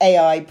know,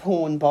 AI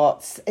porn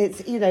bots.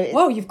 It's, you know...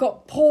 Well, you've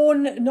got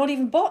porn, not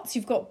even bots.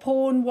 You've got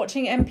porn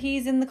watching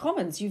MPs in the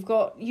Commons. You've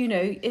got, you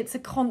know, it's a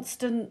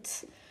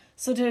constant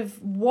sort of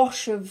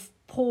wash of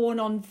porn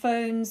on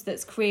phones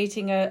that's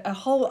creating a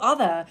whole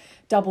other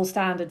double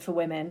standard for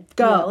women.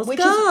 Girls,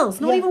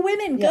 not even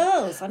women,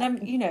 girls. And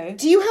I'm, you know...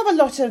 Do you have a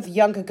lot of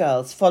younger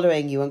girls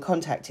following you and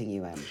contacting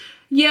you, Em?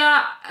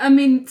 Yeah, I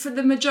mean, for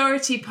the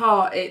majority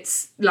part,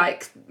 it's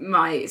like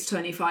it's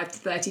 25 to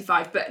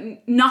 35, but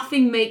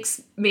nothing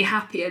makes me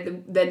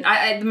happier than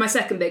my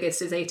second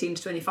biggest is 18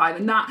 to 25,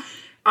 and that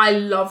I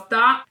love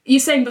that. You were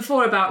saying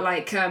before about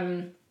like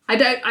I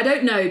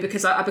don't know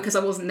because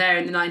I wasn't there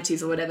in the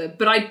 90s or whatever,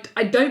 but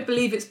I don't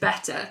believe it's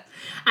better,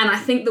 and I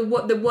think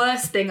the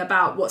worst thing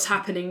about what's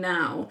happening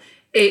now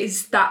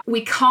is that we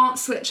can't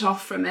switch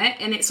off from it,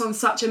 and it's on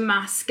such a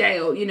mass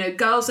scale. You know,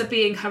 girls are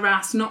being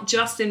harassed not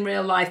just in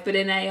real life but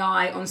in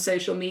AI, on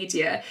social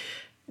media.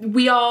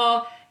 We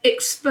are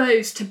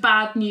exposed to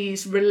bad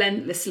news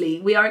relentlessly.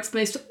 We are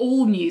exposed to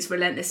all news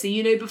relentlessly.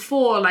 You know,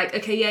 before, like,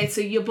 okay, yeah,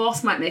 so your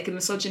boss might make a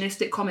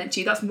misogynistic comment to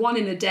you. That's one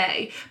in a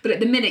day. But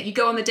at the minute, you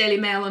go on the Daily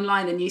Mail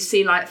online and you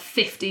see like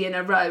 50 in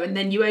a row, and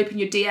then you open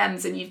your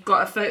DMs and you've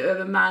got a photo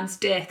of a man's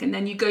dick, and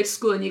then you go to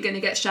school and you're going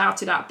to get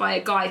shouted at by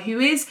a guy who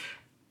is...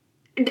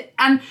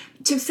 And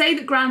to say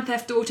that Grand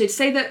Theft Auto, to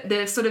say that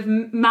the sort of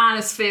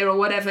manosphere or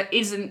whatever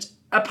isn't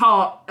a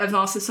part of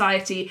our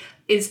society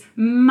is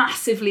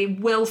massively,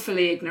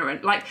 willfully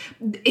ignorant. Like,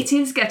 it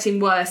is getting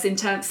worse in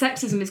terms...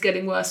 Sexism is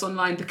getting worse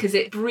online because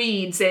it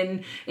breeds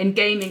in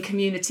gaming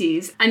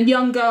communities. And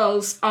young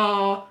girls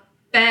are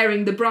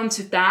bearing the brunt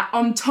of that,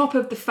 on top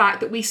of the fact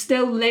that we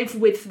still live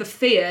with the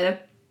fear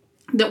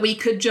that we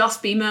could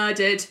just be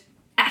murdered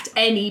at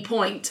any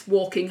point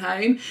walking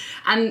home.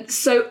 And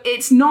so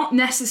it's not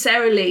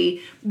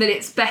necessarily that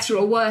it's better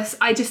or worse.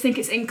 I just think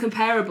it's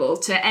incomparable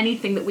to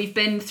anything that we've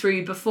been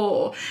through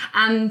before.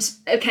 And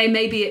okay,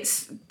 maybe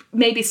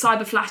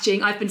cyber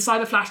flashing. I've been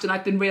cyber flashed and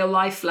I've been real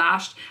life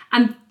flashed.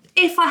 And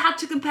if I had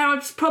to compare,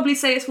 I'd probably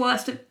say it's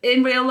worse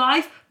in real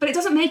life, but it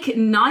doesn't make it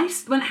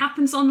nice when it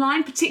happens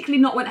online,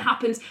 particularly not when it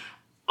happens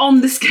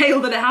on the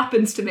scale that it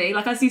happens to me.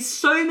 Like, I see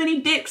so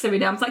many dicks every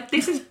day. I'm like,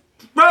 this is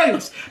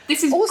gross.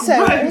 This is gross.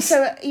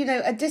 Also, you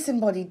know, a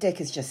disembodied dick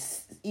is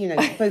just, you know,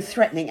 both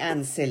threatening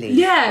and silly.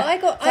 Yeah. I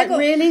got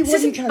really? What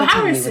are you trying to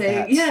tell me with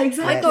that? Yeah,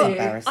 exactly.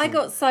 I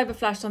got cyber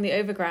flashed on the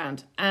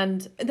overground,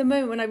 and at the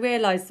moment when I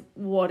realised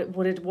what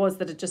it was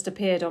that had just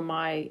appeared on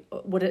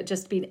what had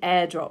just been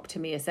airdropped to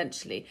me,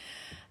 essentially,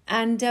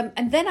 And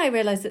then I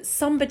realised that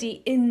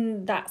somebody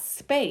in that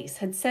space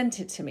had sent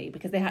it to me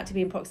because they had to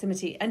be in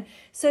proximity. And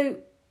so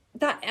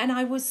and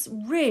I was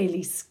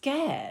really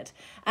scared.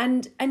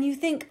 And you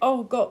think,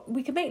 oh God,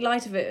 we can make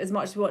light of it as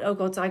much as what, oh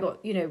God, I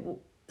got,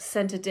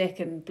 sent a dick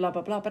and blah,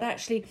 blah, blah. But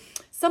actually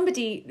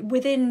somebody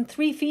within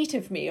 3 feet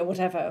of me or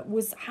whatever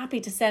was happy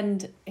to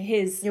send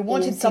his... You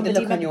wanted to see the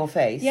look on your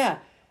face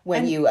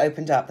when you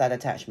opened up that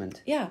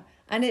attachment. Yeah.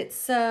 And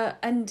it's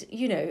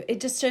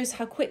it just shows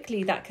how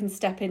quickly that can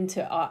step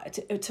into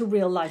to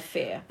real life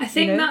fear. I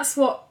think that's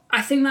what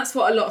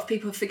a lot of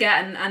people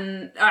forget,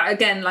 and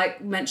again,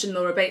 like mentioned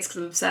Laura Bates because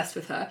I'm obsessed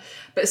with her.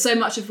 But so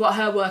much of what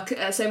her work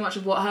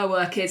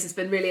is has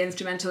been really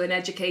instrumental in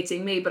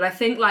educating me. But I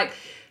think like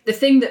the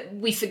thing that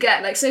we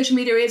forget, like social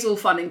media is all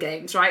fun and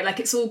games, right? Like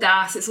it's all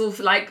gas, it's all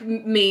like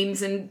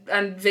memes and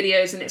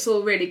videos, and it's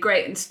all really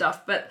great and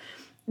stuff, but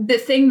the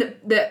thing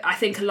that I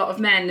think a lot of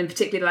men, and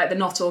particularly like the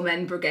Not All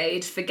Men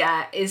Brigade,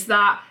 forget is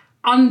that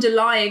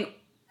underlying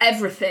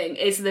everything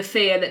is the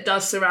fear that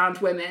does surround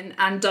women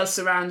and does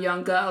surround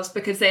young girls,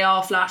 because they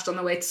are flashed on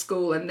the way to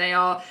school and they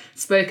are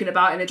spoken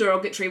about in a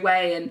derogatory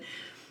way,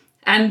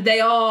 and they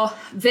are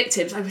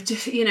victims. I would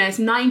just, it's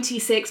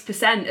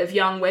 96% of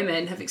young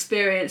women have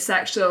experienced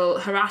sexual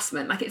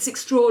harassment. Like, it's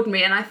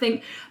extraordinary. And I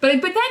think, but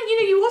then,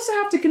 you also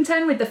have to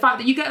contend with the fact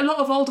that you get a lot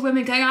of older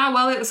women going,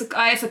 well, it's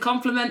a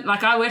compliment.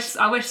 Like, I wish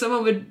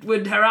someone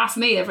would harass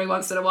me every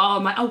once in a while.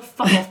 I'm like, oh,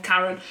 fuck off,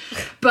 Karen.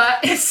 But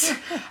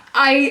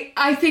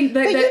I think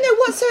that... But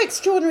what's so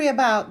extraordinary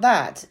about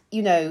that,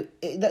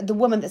 the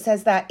woman that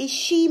says that is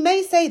she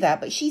may say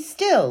that, but she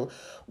still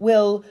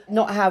will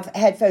not have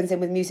headphones in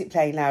with music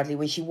playing loudly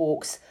when she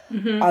walks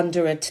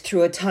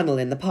through a tunnel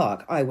in the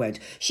park. I won't.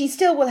 She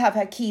still will have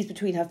her keys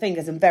between her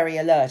fingers and very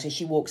alert as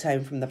she walks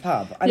home from the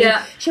pub. I mean,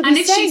 she'll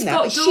be saying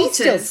that, but she's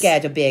still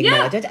scared of being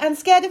murdered and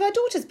scared of her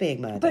daughters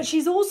being murdered. But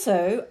she's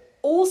also,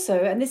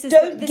 and this is...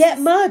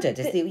 murdered,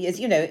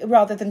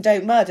 rather than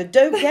don't murder,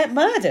 don't get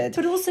murdered.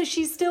 But also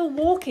she's still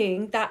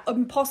walking that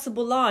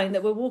impossible line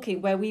that we're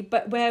walking where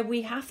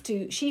we have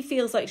to... She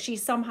feels like she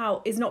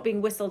somehow is not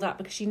being whistled at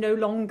because she no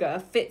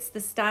longer fits the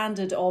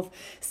standard of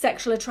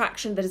sexual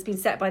attraction that has been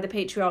set by the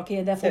patriarchy,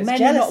 and therefore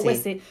men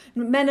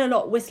are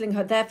not whistling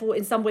her. Therefore,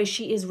 in some ways,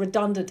 she is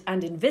redundant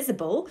and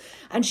invisible,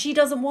 and she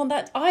doesn't want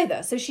that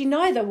either. So she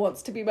neither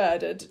wants to be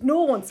murdered,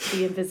 nor wants to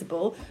be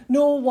invisible,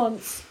 nor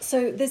wants...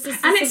 So this is...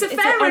 And it's a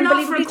fair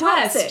enough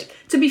request. Toxic.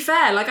 To be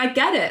fair, like, I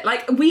get it.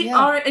 Like,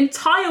 our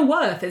entire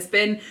worth has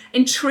been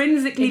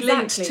intrinsically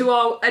linked to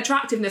our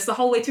attractiveness the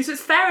whole way through. So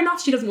it's fair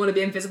enough she doesn't want to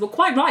be invisible.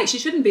 Quite right, she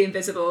shouldn't be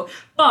invisible.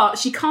 But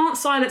she can't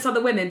silence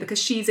other women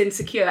because she's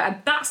insecure. And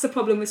that's the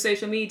problem with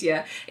social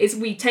media, is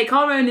we take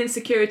our own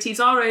insecurities,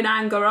 our own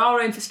anger,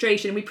 our own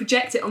frustration, and we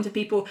project it onto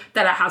people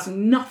that it has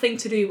nothing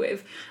to do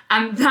with.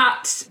 And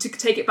that, to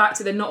take it back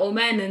to the Not All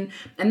Men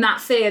and that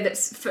fear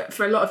that's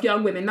for a lot of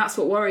young women, that's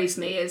what worries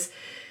me, is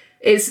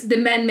the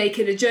men make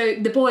it a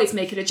joke, the boys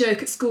make it a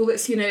joke at school.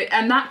 That's,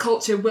 and that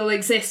culture will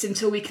exist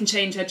until we can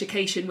change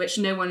education, which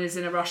no one is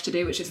in a rush to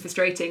do, which is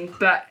frustrating.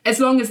 But as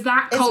long as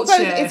that culture...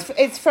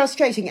 It's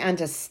frustrating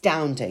and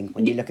astounding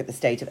when you look at the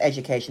state of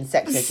education,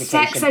 sex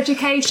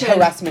education,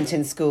 harassment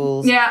in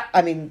schools. Yeah.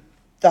 I mean...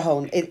 It's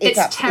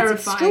terrifying.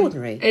 It's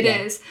extraordinary. It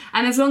is.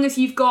 And as long as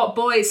you've got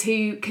boys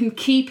who can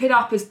keep it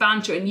up as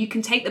banter, and you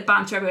can take the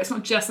banter everywhere, it's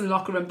not just in the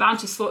locker room,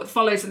 banter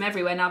follows them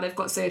everywhere now they've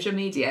got social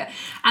media,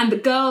 and the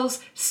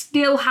girls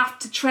still have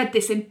to tread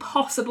this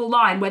impossible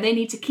line where they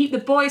need to keep the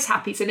boys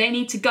happy, so they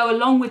need to go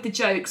along with the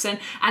jokes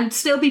and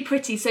still be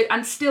pretty,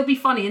 and still be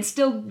funny and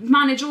still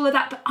manage all of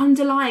that, but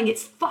underlying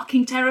it's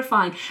fucking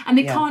terrifying, and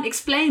they can't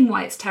explain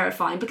why it's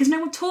terrifying because no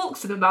one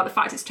talks to them about the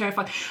fact it's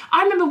terrifying.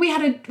 I remember we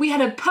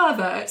had a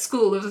pervert at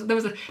school. There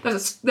was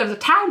a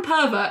town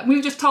pervert. We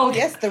were just told...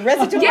 Yes, the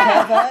resident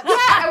pervert.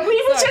 Yeah, and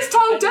we were just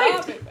told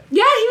don't.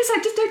 Yeah, he was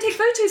like, just don't take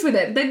photos with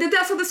it.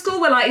 That's what the school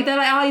were like. They're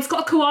like, he's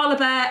got a koala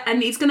bear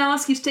and he's going to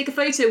ask you to take a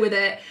photo with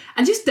it,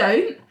 and just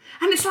don't.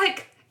 And it's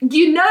like,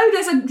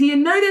 there's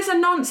a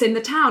nonce in the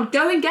town.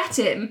 Go and get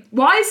him.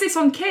 Why is this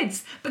on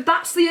kids? But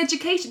that's the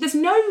education. There's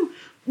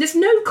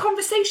no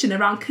conversation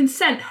around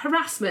consent,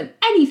 harassment,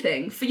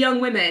 anything for young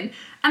women,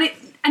 and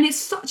it's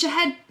such a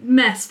head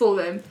mess for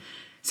them.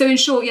 So in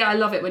short, I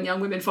love it when young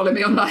women follow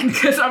me online,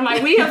 because I'm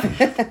like,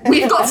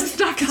 we've got some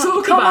stuff to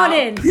talk about.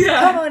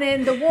 Come on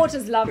in. The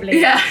water's lovely.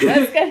 Yeah.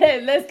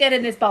 Let's get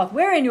in this bath.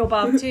 We're in your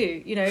bath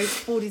too.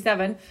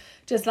 47.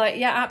 Just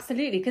like,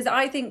 absolutely. Because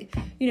I think,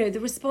 the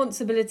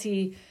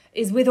responsibility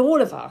is with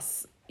all of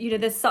us.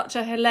 There's such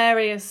a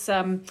hilarious...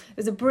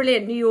 there's a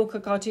brilliant New Yorker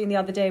cartoon the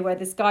other day where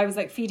this guy was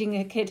like feeding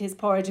a kid his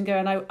porridge and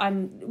going,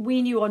 I'm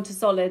wean you onto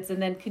solids, and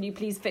then can you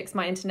please fix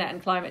my internet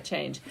and climate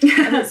change?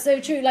 And it's so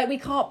true. Like, we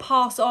can't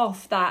pass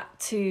off that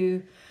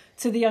to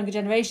the younger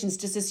generations.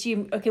 Just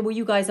assume, okay, well,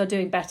 you guys are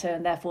doing better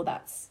and therefore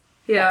that's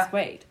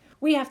great.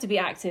 We have to be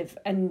active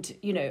and,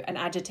 and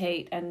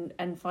agitate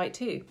and fight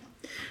too.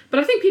 But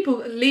I think people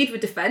lead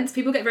with defence.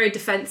 People get very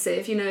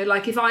defensive.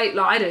 Like if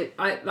I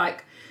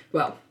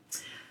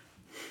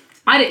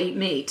don't eat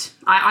meat.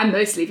 I'm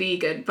mostly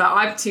vegan, but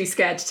I'm too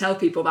scared to tell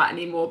people that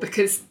anymore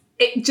because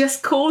it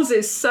just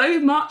causes so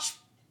much,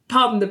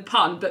 pardon the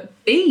pun, but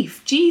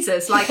beef,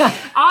 Jesus. Like,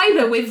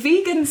 either with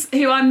vegans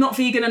who I'm not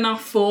vegan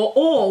enough for,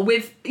 or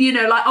with, you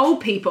know, like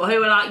old people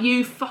who are like,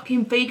 you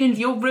fucking vegans,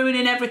 you're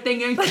ruining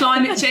everything, and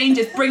climate change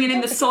is bringing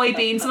in the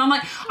soybeans. And I'm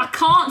like, I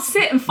can't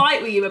sit and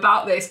fight with you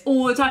about this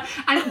all the time.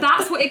 And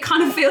that's what it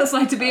kind of feels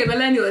like to be a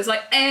millennial. It's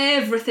like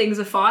everything's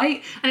a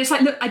fight. And it's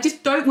like, look, I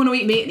just don't want to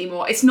eat meat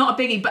anymore. It's not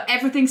a biggie, but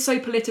everything's so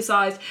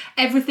politicized.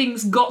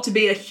 Everything's got to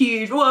be a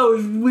huge, whoa,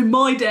 with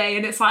my day.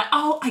 And it's like,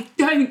 oh, I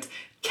don't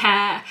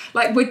care.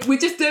 Like, we're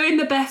just doing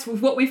the best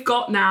with what we've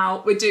got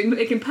now. We're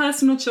making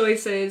personal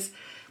choices,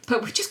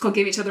 but we've just got to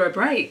give each other a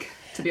break,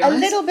 to be honest.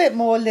 A little bit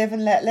more live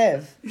and let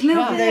live. A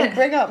little bit.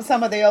 Bring back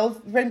some of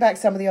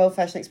the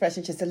old-fashioned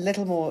expressions, just a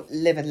little more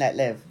live and let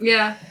live.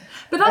 Yeah.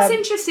 But that's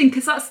interesting,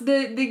 because that's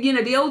the you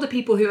know, the older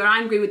people who are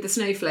angry with the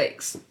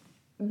snowflakes,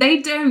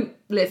 they don't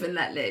live and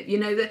let live, you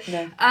know.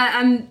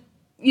 And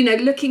you know,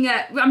 looking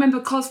at, I remember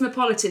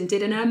Cosmopolitan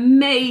did an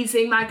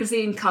amazing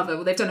magazine cover.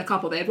 Well, they've done a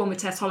couple. They had one with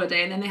Tess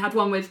Holliday, and then they had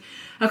one with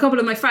a couple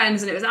of my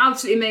friends, and it was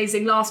absolutely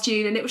amazing last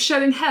June. And it was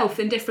showing health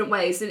in different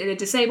ways, in a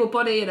disabled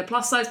body, in a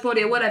plus-size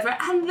body, or whatever.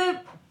 And the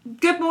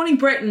Good Morning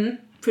Britain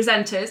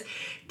presenters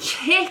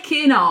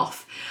kicking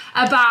off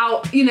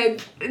about, you know,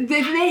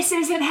 this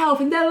isn't health,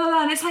 and blah, blah,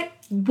 blah. And it's like,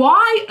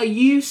 why are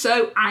you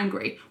so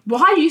angry?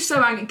 Why are you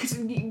so angry?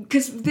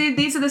 Because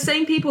these are the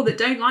same people that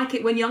don't like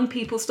it when young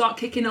people start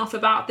kicking off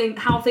about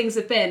how things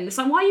have been. It's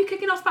like, why are you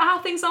kicking off about how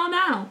things are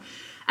now?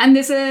 And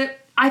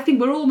I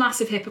think we're all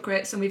massive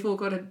hypocrites, and we've all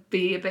got to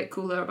be a bit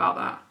cooler about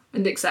that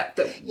and accept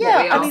that what we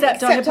are. I mean,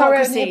 accept our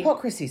own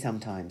hypocrisy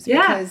sometimes.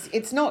 Yeah. Because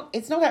it's not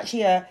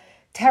actually a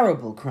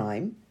terrible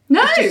crime.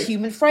 No. It's just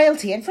human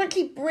frailty. And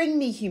frankly, bring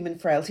me human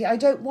frailty. I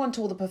don't want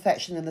all the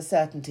perfection and the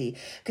certainty,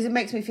 because it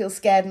makes me feel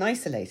scared and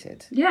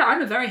isolated. Yeah,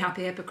 I'm a very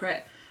happy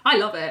hypocrite. I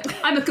love it.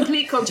 I'm a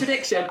complete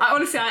contradiction. I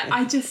feel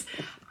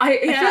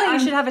like you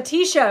should have a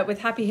T-shirt with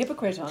 "Happy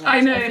Hypocrite" on it.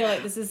 I know. I feel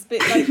like this is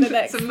like the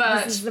next. Some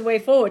merch. This is the way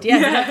forward. Yeah.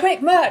 Like,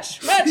 quick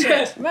merch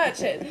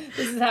it.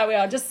 This is how we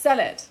are. Just sell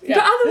it. Yeah.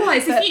 But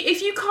otherwise,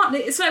 if you can't,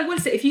 it's like, what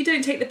is it? If you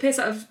don't take the piss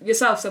out of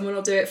yourself, someone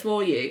will do it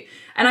for you.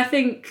 And I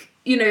think,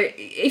 you know,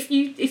 if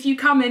you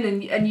come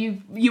in and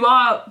you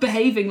are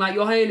behaving like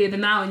you're holier than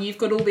thou and you've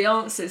got all the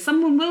answers,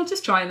 someone will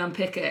just try and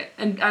unpick it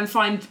and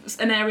find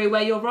an area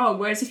where you're wrong.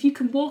 Whereas if you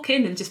can walk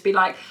in and just be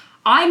like,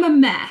 I'm a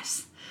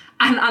mess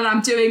and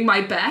I'm doing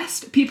my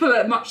best, people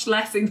are much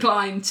less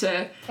inclined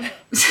to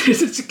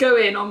go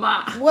in on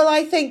that. Well,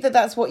 I think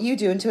that's what you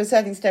do, and to a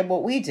certain extent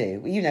what we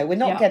do. You know, we're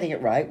not getting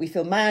it right. We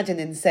feel mad and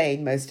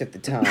insane most of the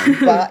time.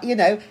 But, you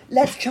know,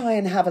 let's try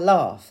and have a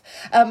laugh.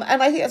 And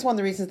I think that's one of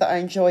the reasons that I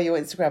enjoy your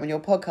Instagram and your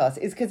podcast,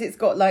 is because it's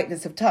got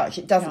lightness of touch.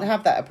 It doesn't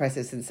have that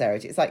oppressive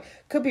sincerity. It's like,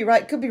 could be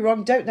right, could be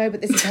wrong, don't know, but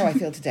this is how I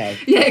feel today.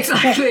 Yeah,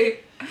 exactly.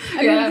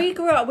 I mean, we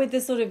grew up with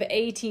this sort of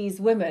 80s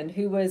woman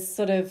who was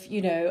sort of,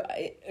 you know,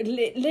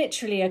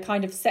 literally a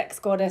kind of sex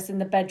goddess in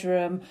the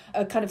bedroom,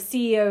 a kind of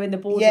CEO in the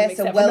boardroom. Yes,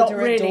 a welder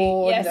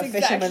adorned, a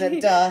fisherman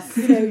at dusk.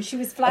 You know, she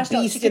was flashed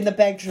a beast in the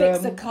bedroom.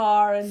 Fix a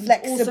car and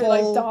flexible, also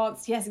like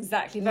dance. Yes,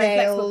 exactly. Very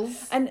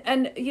nails. flexible.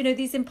 And you know,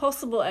 these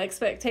impossible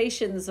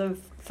expectations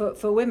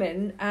for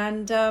women,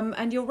 and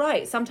you're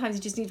right. Sometimes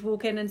you just need to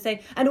walk in and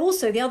say. And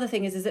also the other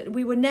thing is that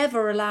we were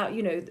never allowed,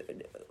 you know,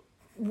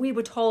 we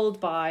were told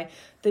by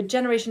the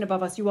generation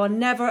above us, you are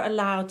never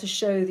allowed to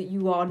show that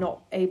you are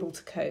not able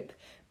to cope,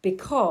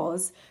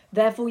 because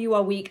therefore you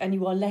are weak and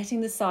you are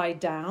letting the side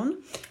down.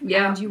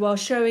 Yeah. And you are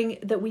showing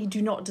that we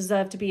do not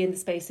deserve to be in the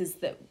spaces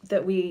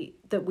that we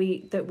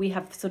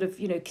have sort of,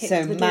 you know,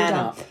 kicked the door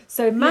down.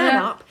 So man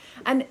up.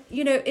 And,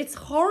 you know, it's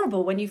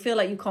horrible when you feel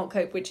like you can't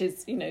cope, which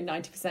is, you know,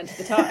 90% of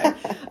the time,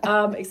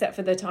 except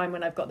for the time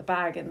when I've got the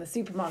bag in the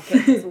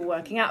supermarket, it's all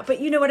working out. But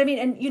you know what I mean?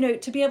 And, you know,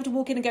 to be able to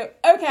walk in and go,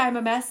 okay, I'm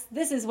a mess.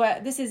 This is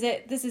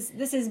it.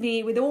 This is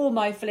me with all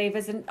my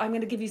flavours, and I'm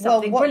going to give you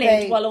something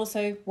brilliant while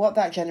also... What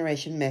that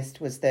generation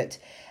missed was that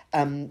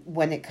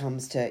when it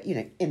comes to, you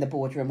know, in the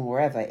boardroom or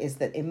wherever, is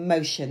that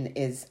emotion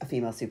is a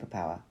female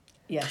superpower.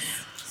 Yes.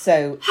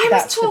 So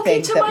that's the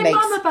thing that makes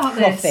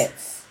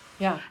profits.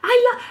 Yeah.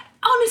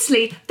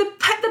 Honestly, the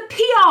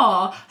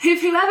PR,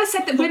 whoever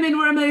said that women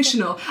were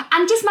emotional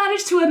and just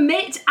managed to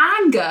omit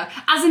anger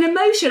as an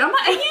emotion. I'm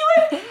like,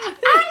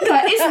 anger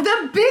is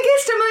the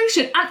biggest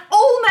emotion, and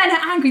all men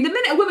are angry. The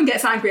minute a woman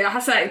gets angry, I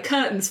have to say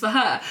curtains for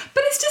her.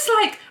 But it's just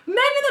like, men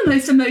are the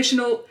most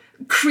emotional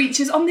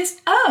creatures on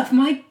this earth.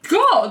 My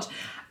God.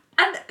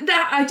 And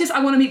I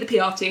want to meet the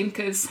PR team,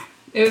 because...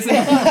 It was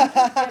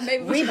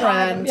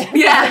rebrand.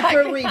 Yeah, for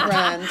a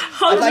rebrand.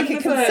 I'd like a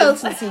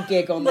consultancy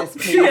gig on this,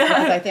 please,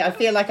 because I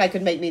feel like I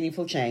could make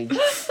meaningful change.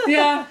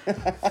 Yeah,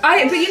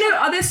 but you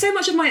know, there's so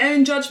much of my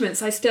own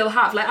judgments I still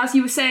have. Like, as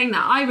you were saying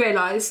that, I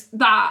realised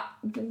that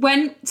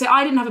so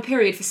I didn't have a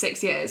period for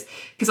 6 years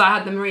because I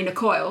had the Marina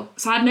coil,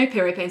 so I had no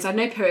period pains, I had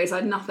no periods, I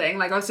had nothing.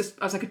 Like, I was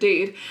like a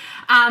dude,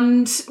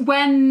 and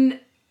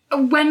when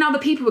other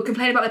people would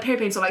complain about their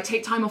period pains or like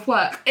take time off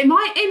work, in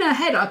my inner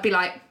head I'd be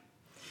like,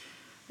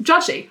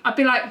 judgy. I'd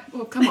be like,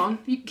 well, come on.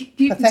 You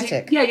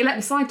Pathetic. You let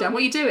me slide down.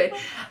 What are you doing?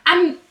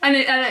 And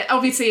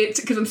obviously,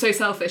 because I'm so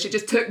selfish, it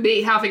just took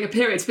me having a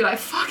period to be like,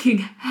 fucking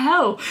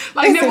hell.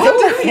 Like, This is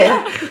wonderful.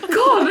 yeah,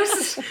 God,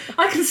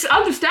 I can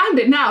understand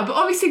it now. But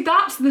obviously,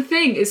 that's the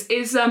thing is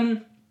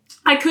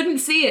I couldn't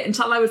see it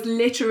until I was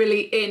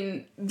literally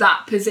in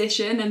that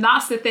position. And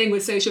that's the thing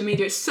with social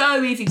media. It's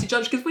so easy to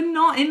judge because we're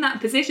not in that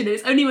position. And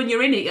it's only when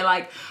you're in it, you're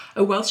like,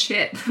 oh, well,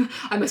 shit,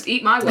 I must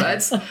eat my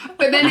words.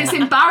 But then it's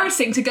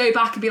embarrassing to go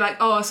back and be like,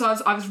 oh, so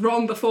I was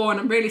wrong before and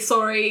I'm really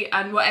sorry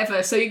and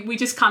whatever. So we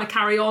just kind of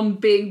carry on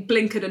being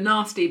blinkered and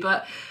nasty.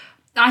 But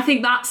I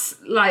think that's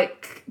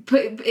like,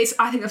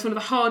 I think that's one of the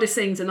hardest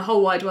things in the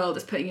whole wide world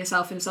is putting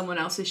yourself in someone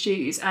else's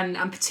shoes and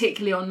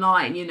particularly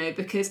online,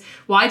 because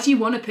why do you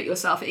want to put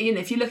yourself,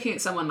 if you're looking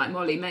at someone like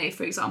Molly May,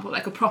 for example,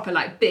 like a proper,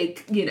 like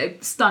big,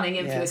 stunning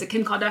influencer,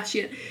 Kim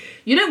Kardashian,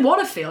 you don't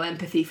want to feel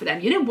empathy for them.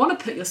 You don't want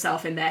to put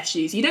yourself in their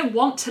shoes. You don't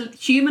want to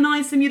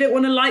humanize them. You don't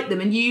want to like them.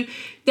 And you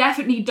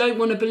definitely don't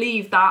want to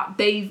believe that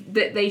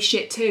they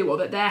shit too or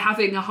that they're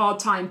having a hard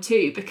time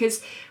too,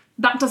 because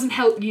that doesn't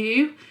help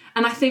you.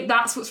 And I think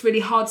that's what's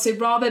really hard. So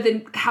rather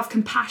than have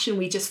compassion,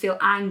 we just feel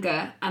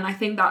anger. And I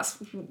think that's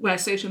where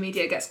social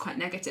media gets quite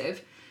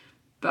negative.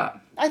 But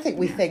I think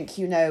we think,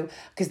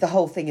 because the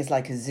whole thing is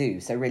like a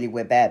zoo, so really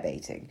we're bear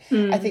baiting.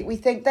 I think we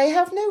think they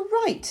have no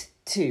right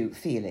to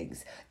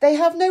feelings. They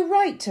have no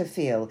right to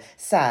feel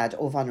sad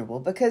or vulnerable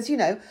because,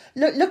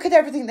 look at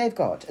everything they've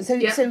got. So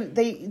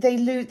they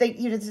lose,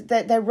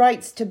 their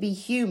rights to be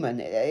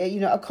human,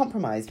 are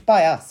compromised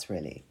by us,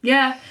 really.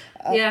 Yeah,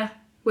 yeah.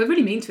 We're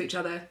really mean to each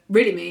other,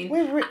 really mean.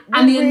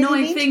 And the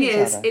annoying thing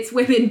is, it's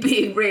women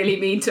being really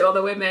mean to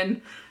other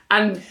women,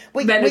 and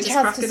which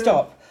has to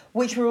stop.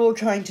 Which we're all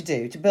trying to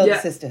do to build a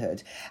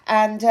sisterhood,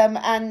 and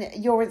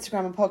your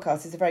Instagram and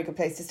podcast is a very good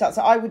place to start.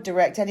 So I would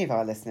direct any of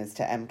our listeners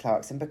to M.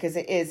 Clarkson because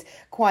it is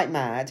quite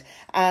mad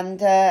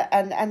and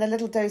a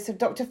little dose of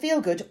Dr.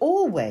 Feelgood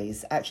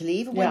always. Actually,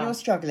 even when you're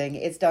struggling,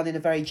 it's done in a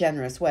very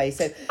generous way.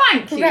 So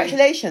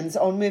congratulations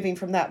on moving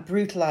from that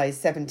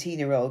brutalised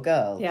 17-year-old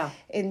girl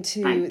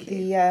into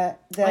the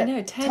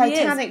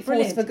Titanic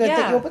force for good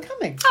that you're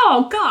becoming.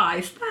 Oh,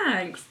 guys,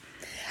 thanks.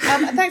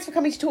 Thanks for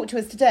coming to talk to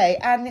us today,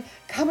 and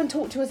come and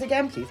talk to us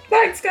again, please.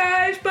 Thanks,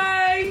 guys.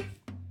 Bye.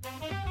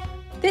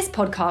 This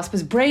podcast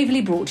was bravely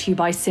brought to you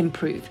by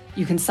Simprove.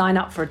 You can sign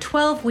up for a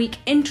 12-week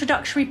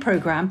introductory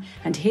program,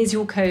 and here's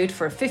your code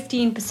for a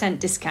 15%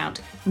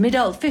 discount.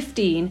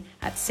 Midult15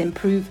 at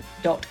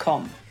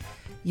simprove.com.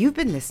 You've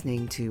been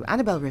listening to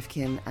Annabelle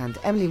Rifkin and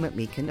Emily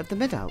McMeekan of The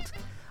Midult.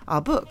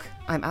 Our book,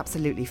 I'm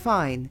Absolutely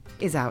Fine,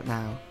 is out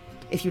now.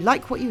 If you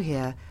like what you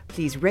hear,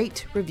 please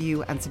rate,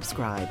 review and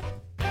subscribe.